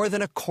for more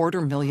than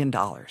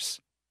 $250,000.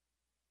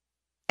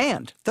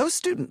 And those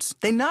students,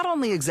 they not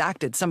only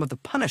exacted some of the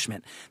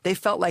punishment they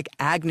felt like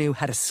Agnew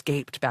had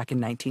escaped back in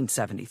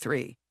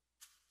 1973,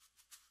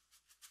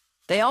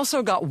 they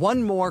also got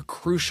one more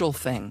crucial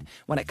thing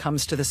when it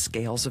comes to the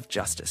scales of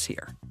justice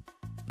here.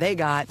 They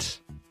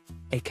got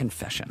a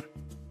confession.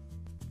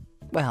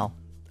 Well,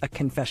 a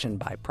confession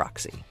by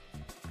proxy.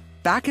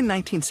 Back in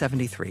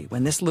 1973,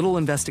 when this little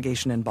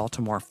investigation in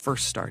Baltimore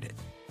first started,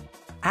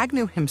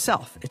 Agnew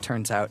himself, it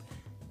turns out,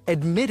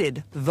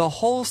 admitted the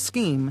whole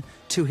scheme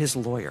to his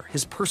lawyer,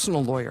 his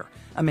personal lawyer,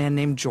 a man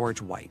named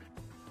George White.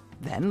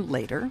 Then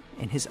later,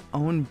 in his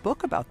own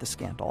book about the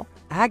scandal,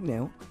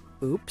 Agnew,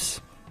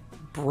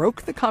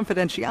 broke the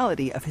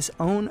confidentiality of his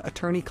own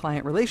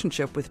attorney-client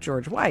relationship with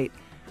George White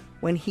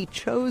when he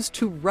chose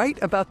to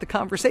write about the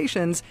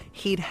conversations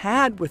he'd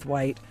had with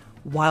White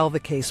while the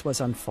case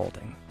was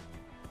unfolding.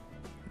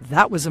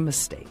 That was a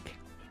mistake,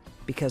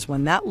 because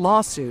when that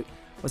lawsuit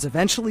was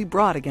eventually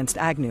brought against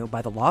Agnew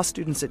by the law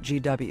students at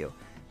GW,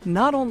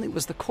 not only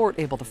was the court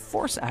able to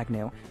force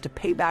Agnew to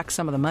pay back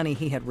some of the money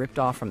he had ripped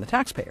off from the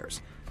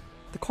taxpayers,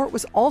 the court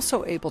was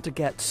also able to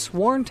get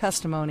sworn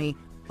testimony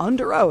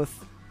under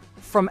oath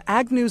from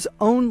Agnew's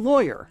own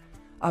lawyer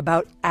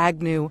about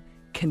Agnew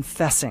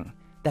confessing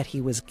that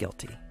he was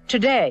guilty.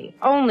 Today,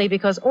 only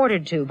because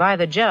ordered to by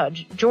the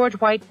judge, George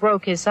White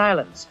broke his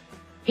silence.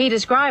 He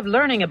described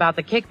learning about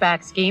the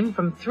kickback scheme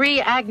from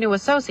 3 Agnew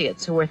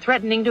associates who were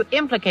threatening to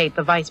implicate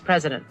the vice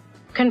president.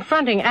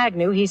 Confronting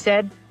Agnew, he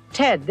said,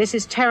 "Ted, this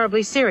is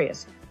terribly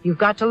serious. You've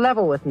got to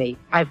level with me.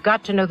 I've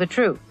got to know the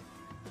truth."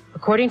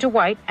 According to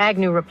White,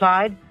 Agnew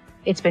replied,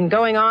 "It's been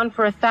going on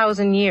for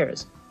 1,000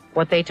 years.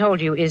 What they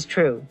told you is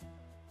true."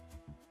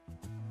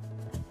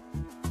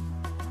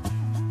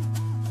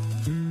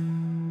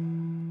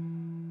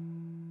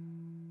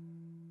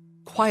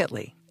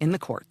 Quietly, in the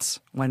courts,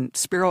 when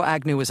Spiro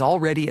Agnew was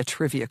already a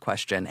trivia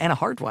question, and a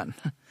hard one,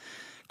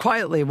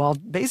 quietly, while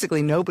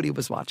basically nobody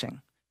was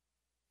watching,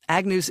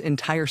 Agnew's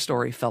entire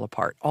story fell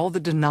apart. All the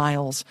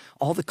denials,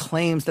 all the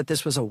claims that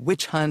this was a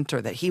witch hunt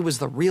or that he was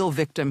the real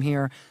victim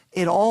here,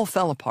 it all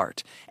fell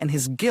apart, and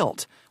his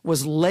guilt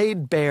was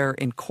laid bare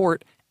in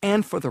court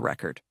and for the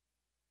record,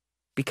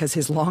 because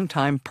his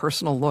longtime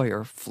personal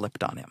lawyer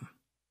flipped on him.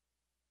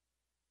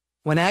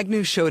 When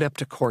Agnew showed up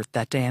to court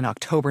that day in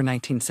October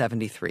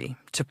 1973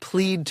 to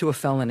plead to a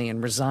felony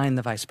and resign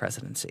the vice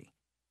presidency,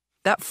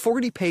 that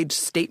 40-page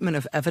statement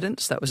of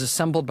evidence that was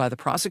assembled by the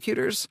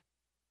prosecutors,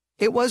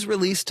 It was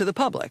released to the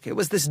public. It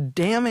was this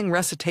damning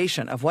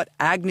recitation of what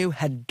Agnew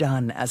had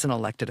done as an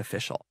elected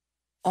official.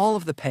 All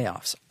of the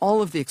payoffs,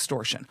 all of the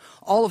extortion,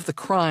 all of the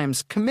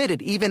crimes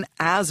committed even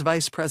as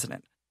vice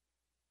president.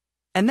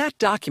 And that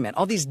document,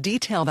 all these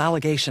detailed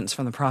allegations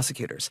from the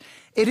prosecutors,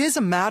 it is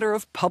a matter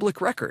of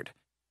public record.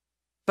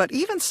 But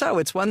even so,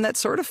 it's one that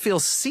sort of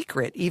feels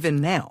secret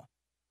even now.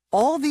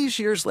 All these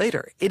years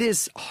later, it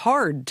is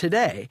hard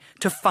today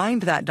to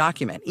find that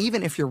document,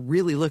 even if you're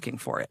really looking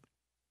for it.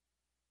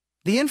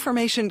 The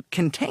information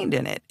contained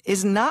in it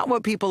is not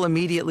what people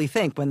immediately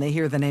think when they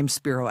hear the name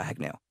Spiro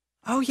Agnew.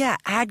 Oh yeah,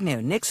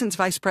 Agnew, Nixon's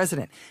vice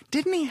president.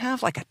 Didn't he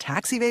have like a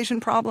tax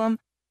evasion problem?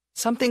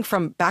 Something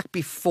from back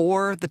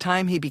before the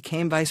time he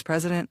became vice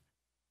president?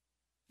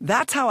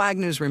 That's how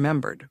Agnew's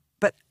remembered.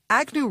 But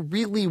Agnew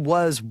really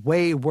was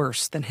way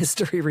worse than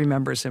history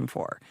remembers him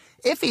for,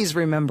 if he's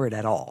remembered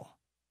at all.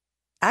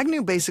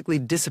 Agnew basically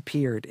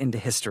disappeared into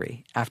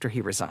history after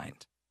he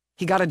resigned.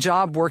 He got a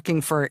job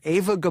working for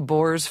Eva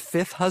Gabor's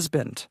fifth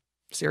husband.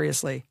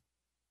 Seriously.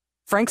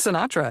 Frank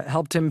Sinatra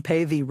helped him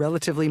pay the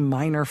relatively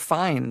minor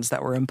fines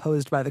that were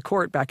imposed by the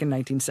court back in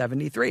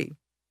 1973.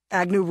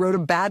 Agnew wrote a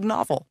bad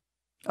novel,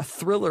 a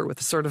thriller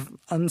with sort of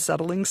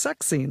unsettling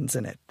sex scenes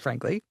in it,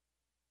 frankly.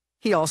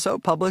 He also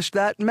published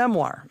that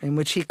memoir in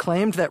which he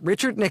claimed that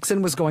Richard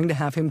Nixon was going to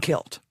have him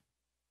killed.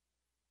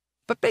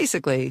 But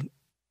basically,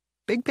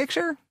 big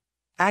picture,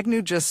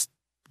 Agnew just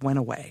went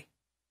away.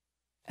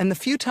 And the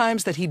few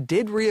times that he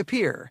did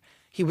reappear,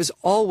 he was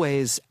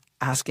always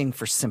asking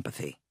for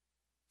sympathy.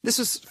 This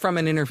was from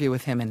an interview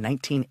with him in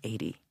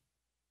 1980.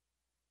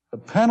 The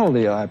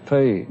penalty I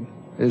paid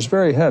is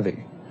very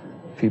heavy.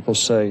 People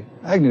say,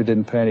 Agnew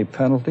didn't pay any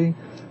penalty.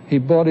 He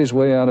bought his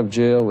way out of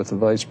jail with the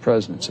vice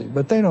presidency.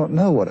 But they don't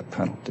know what a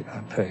penalty I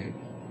paid.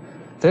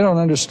 They don't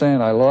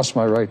understand I lost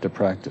my right to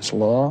practice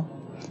law.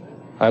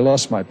 I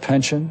lost my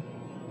pension.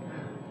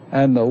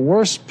 And the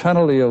worst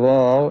penalty of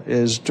all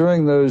is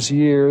during those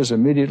years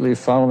immediately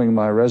following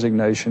my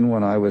resignation,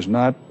 when I was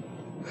not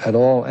at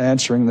all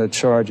answering the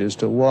charges,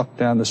 to walk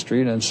down the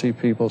street and see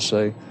people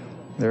say,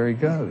 there he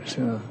goes.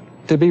 You know,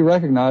 to be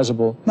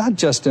recognizable, not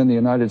just in the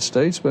United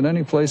States, but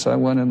any place I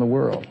went in the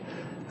world.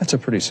 That's a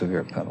pretty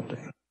severe penalty.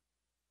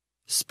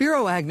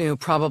 Spiro Agnew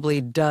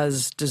probably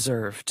does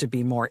deserve to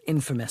be more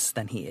infamous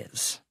than he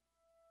is.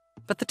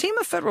 But the team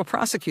of federal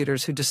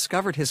prosecutors who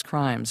discovered his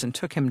crimes and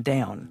took him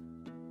down,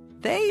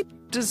 they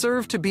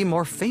deserve to be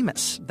more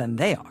famous than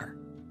they are.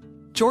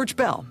 George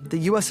Bell, the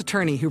U.S.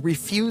 attorney who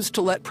refused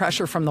to let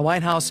pressure from the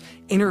White House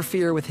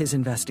interfere with his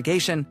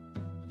investigation,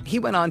 he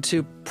went on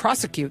to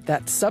prosecute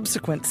that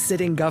subsequent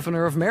sitting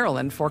governor of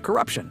Maryland for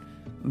corruption,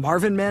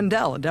 Marvin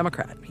Mandel, a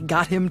Democrat. He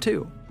got him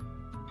too.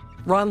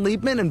 Ron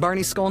Liebman and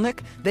Barney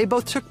Skolnick, they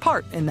both took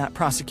part in that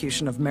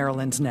prosecution of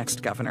Maryland's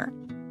next governor.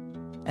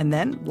 And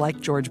then, like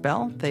George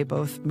Bell, they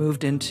both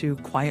moved into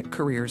quiet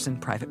careers in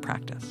private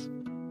practice.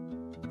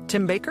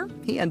 Tim Baker,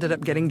 he ended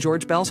up getting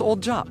George Bell's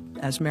old job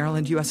as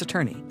Maryland U.S.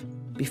 attorney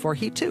before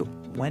he, too,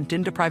 went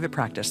into private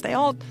practice. They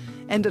all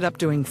ended up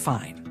doing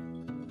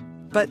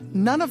fine. But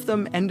none of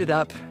them ended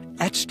up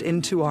etched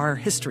into our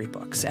history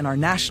books and our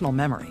national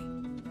memory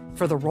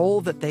for the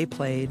role that they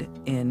played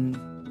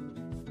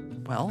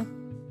in, well,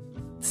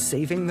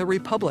 saving the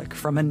republic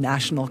from a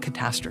national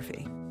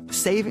catastrophe,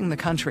 saving the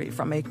country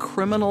from a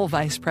criminal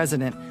vice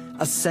president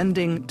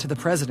ascending to the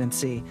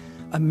presidency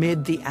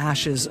amid the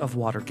ashes of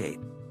Watergate,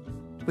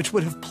 which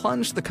would have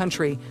plunged the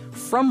country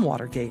from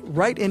Watergate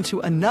right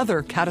into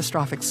another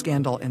catastrophic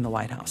scandal in the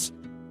White House,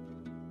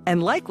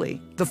 and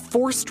likely the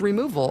forced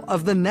removal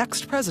of the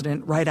next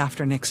president right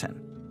after Nixon.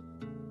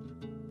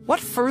 What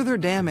further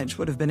damage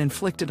would have been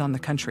inflicted on the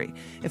country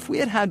if we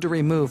had had to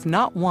remove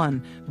not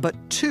one, but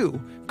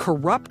two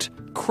corrupt,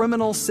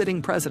 criminal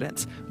sitting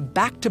presidents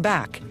back to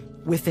back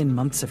within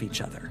months of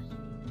each other?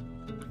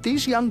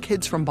 These young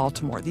kids from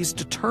Baltimore, these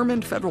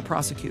determined federal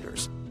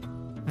prosecutors,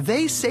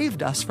 they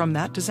saved us from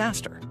that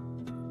disaster.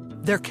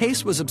 Their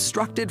case was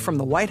obstructed from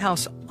the White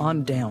House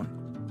on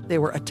down. They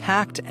were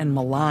attacked and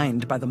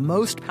maligned by the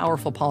most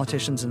powerful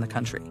politicians in the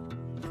country.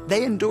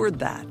 They endured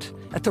that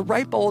at the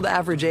ripe old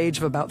average age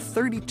of about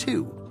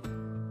 32.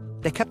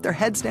 They kept their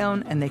heads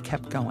down and they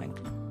kept going.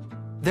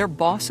 Their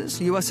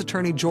bosses, U.S.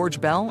 Attorney George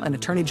Bell and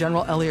Attorney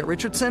General Elliot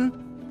Richardson,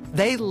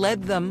 they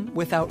led them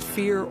without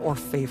fear or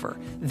favor.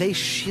 They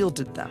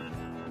shielded them.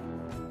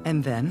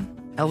 And then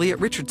Elliot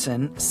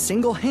Richardson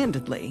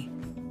single-handedly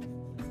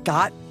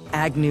got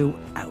Agnew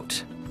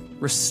out,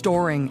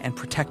 restoring and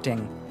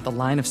protecting the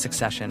line of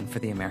succession for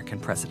the American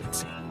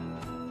presidency.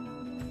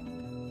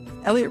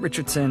 Elliot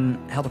Richardson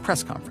held a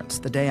press conference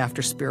the day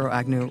after Spiro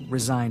Agnew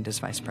resigned as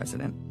vice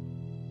president.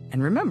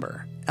 And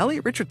remember,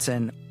 Elliot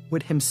Richardson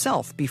would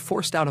himself be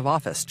forced out of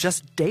office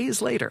just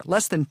days later,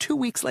 less than 2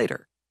 weeks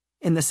later,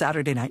 in the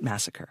Saturday Night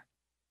Massacre.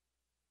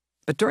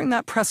 But during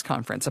that press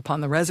conference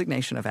upon the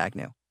resignation of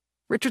Agnew,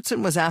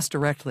 Richardson was asked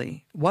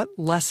directly what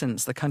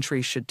lessons the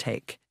country should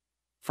take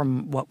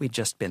from what we'd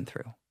just been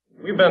through.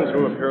 We've been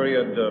through a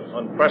period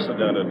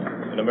unprecedented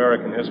in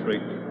American history.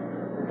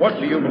 What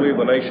do you believe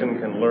the nation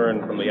can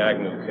learn from the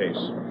Agnew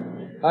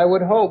case? I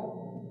would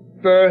hope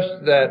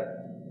First, that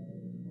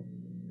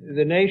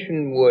the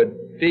nation would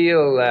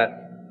feel that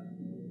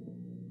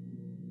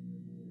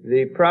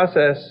the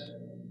process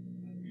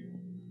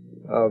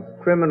of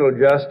criminal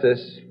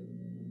justice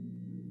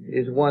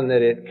is one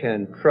that it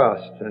can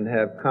trust and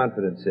have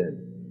confidence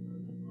in.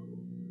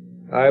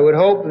 I would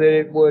hope that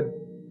it would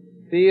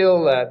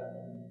feel that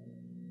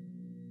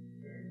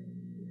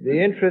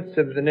the interests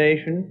of the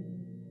nation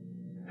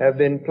have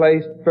been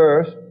placed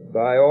first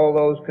by all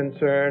those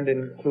concerned,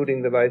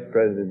 including the Vice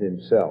President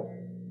himself.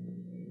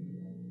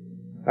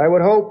 I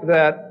would hope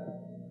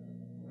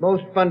that,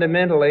 most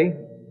fundamentally,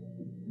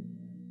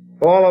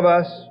 all of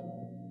us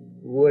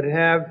would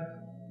have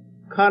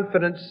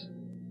confidence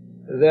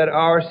that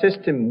our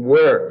system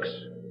works.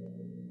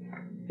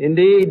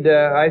 Indeed,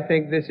 I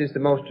think this is the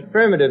most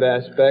affirmative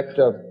aspect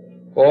of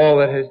all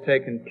that has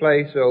taken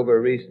place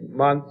over recent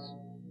months,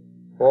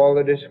 all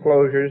the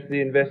disclosures, the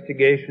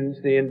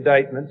investigations, the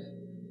indictments.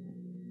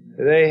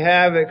 They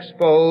have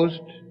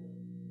exposed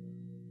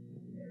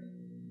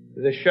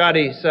the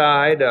shoddy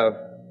side of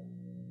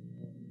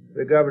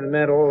the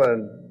governmental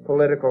and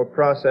political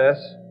process,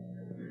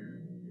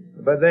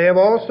 but they have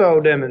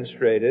also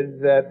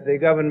demonstrated that the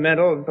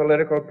governmental and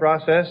political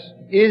process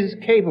is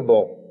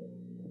capable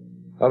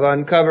of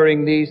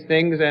uncovering these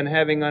things and,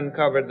 having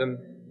uncovered them,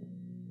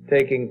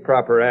 taking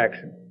proper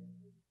action.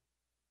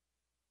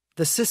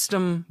 The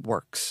system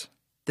works.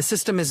 The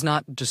system is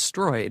not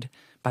destroyed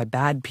by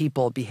bad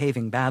people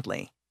behaving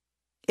badly.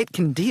 It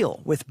can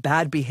deal with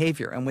bad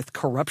behavior and with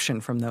corruption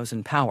from those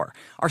in power.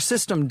 Our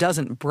system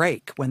doesn't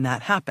break when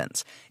that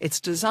happens. It's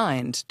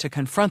designed to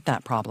confront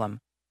that problem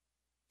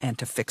and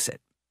to fix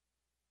it.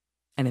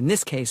 And in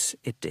this case,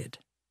 it did.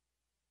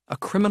 A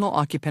criminal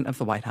occupant of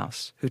the White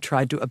House who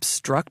tried to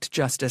obstruct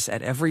justice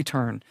at every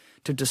turn,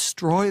 to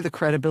destroy the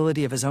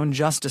credibility of his own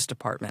Justice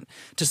Department,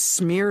 to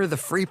smear the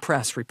free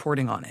press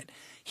reporting on it,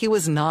 he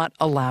was not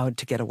allowed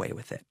to get away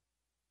with it.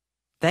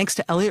 Thanks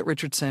to Elliot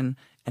Richardson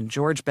and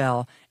George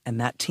Bell and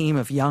that team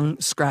of young,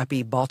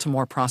 scrappy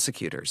Baltimore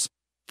prosecutors,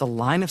 the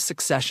line of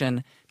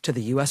succession to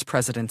the U.S.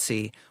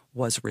 presidency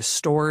was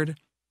restored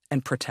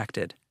and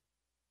protected,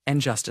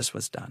 and justice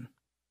was done.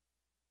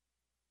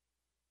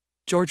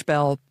 George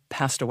Bell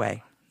passed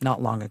away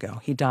not long ago.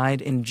 He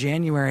died in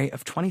January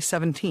of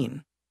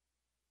 2017,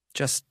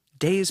 just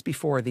days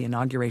before the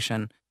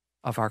inauguration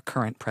of our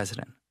current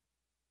president.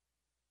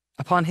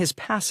 Upon his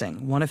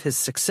passing, one of his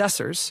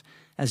successors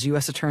as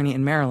U.S. Attorney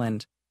in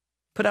Maryland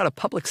put out a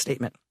public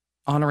statement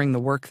honoring the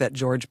work that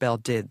George Bell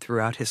did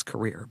throughout his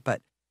career,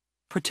 but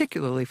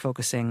particularly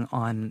focusing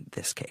on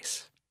this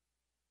case.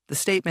 The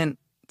statement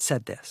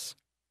said this: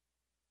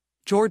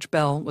 George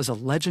Bell was a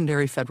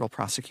legendary federal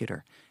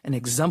prosecutor, an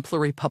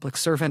exemplary public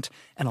servant,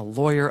 and a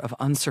lawyer of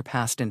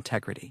unsurpassed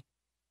integrity.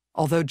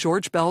 Although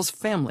George Bell's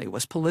family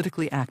was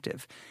politically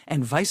active,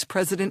 and Vice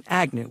President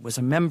Agnew was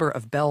a member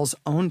of Bell's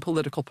own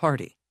political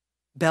party,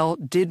 Bell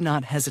did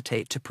not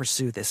hesitate to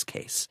pursue this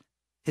case.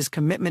 His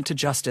commitment to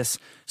justice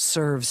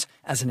serves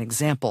as an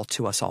example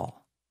to us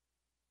all.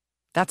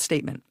 That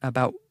statement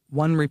about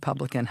one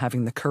Republican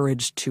having the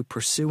courage to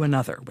pursue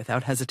another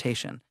without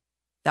hesitation,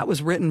 that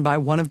was written by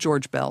one of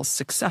George Bell's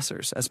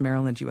successors as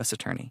Maryland U.S.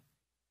 Attorney.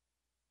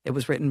 It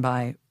was written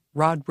by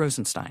Rod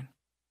Rosenstein,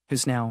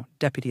 who's now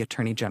Deputy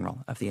Attorney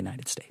General of the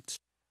United States.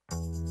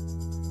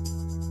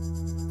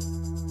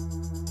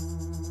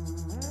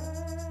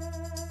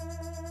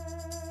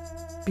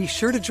 Be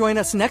sure to join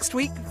us next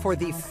week for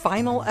the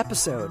final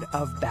episode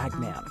of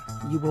Bagman.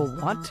 You will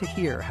want to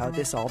hear how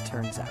this all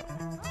turns out.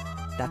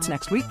 That's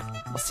next week.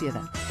 We'll see you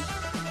then.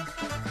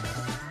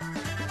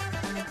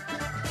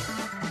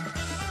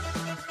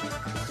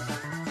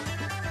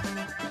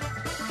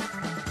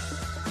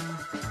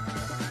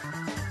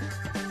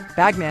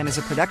 Bagman is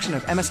a production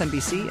of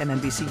MSNBC and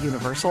NBC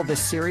Universal.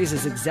 This series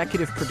is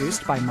executive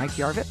produced by Mike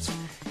Yarvitz.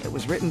 It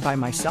was written by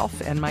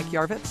myself and Mike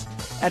Yarvitz.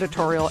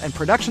 Editorial and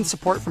production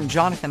support from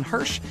Jonathan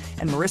Hirsch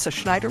and Marissa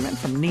Schneiderman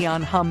from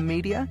Neon Hum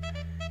Media.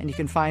 And you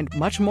can find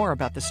much more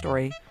about the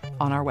story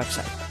on our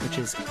website, which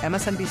is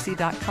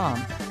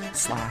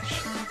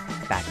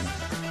msnbc.com/Bagman.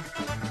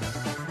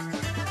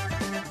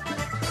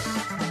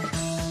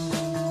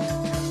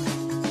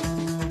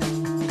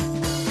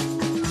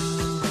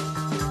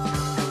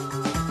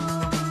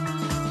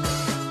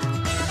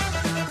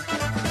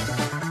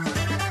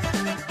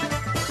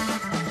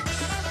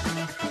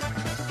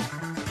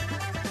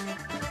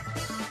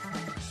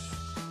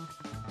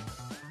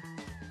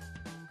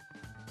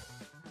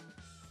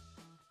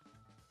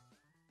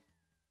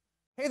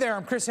 Hey there,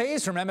 I'm Chris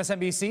Hayes from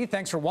MSNBC.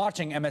 Thanks for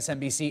watching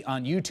MSNBC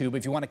on YouTube.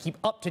 If you want to keep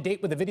up to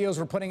date with the videos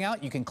we're putting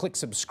out, you can click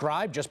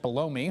subscribe just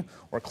below me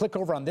or click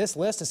over on this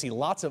list to see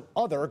lots of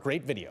other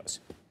great videos.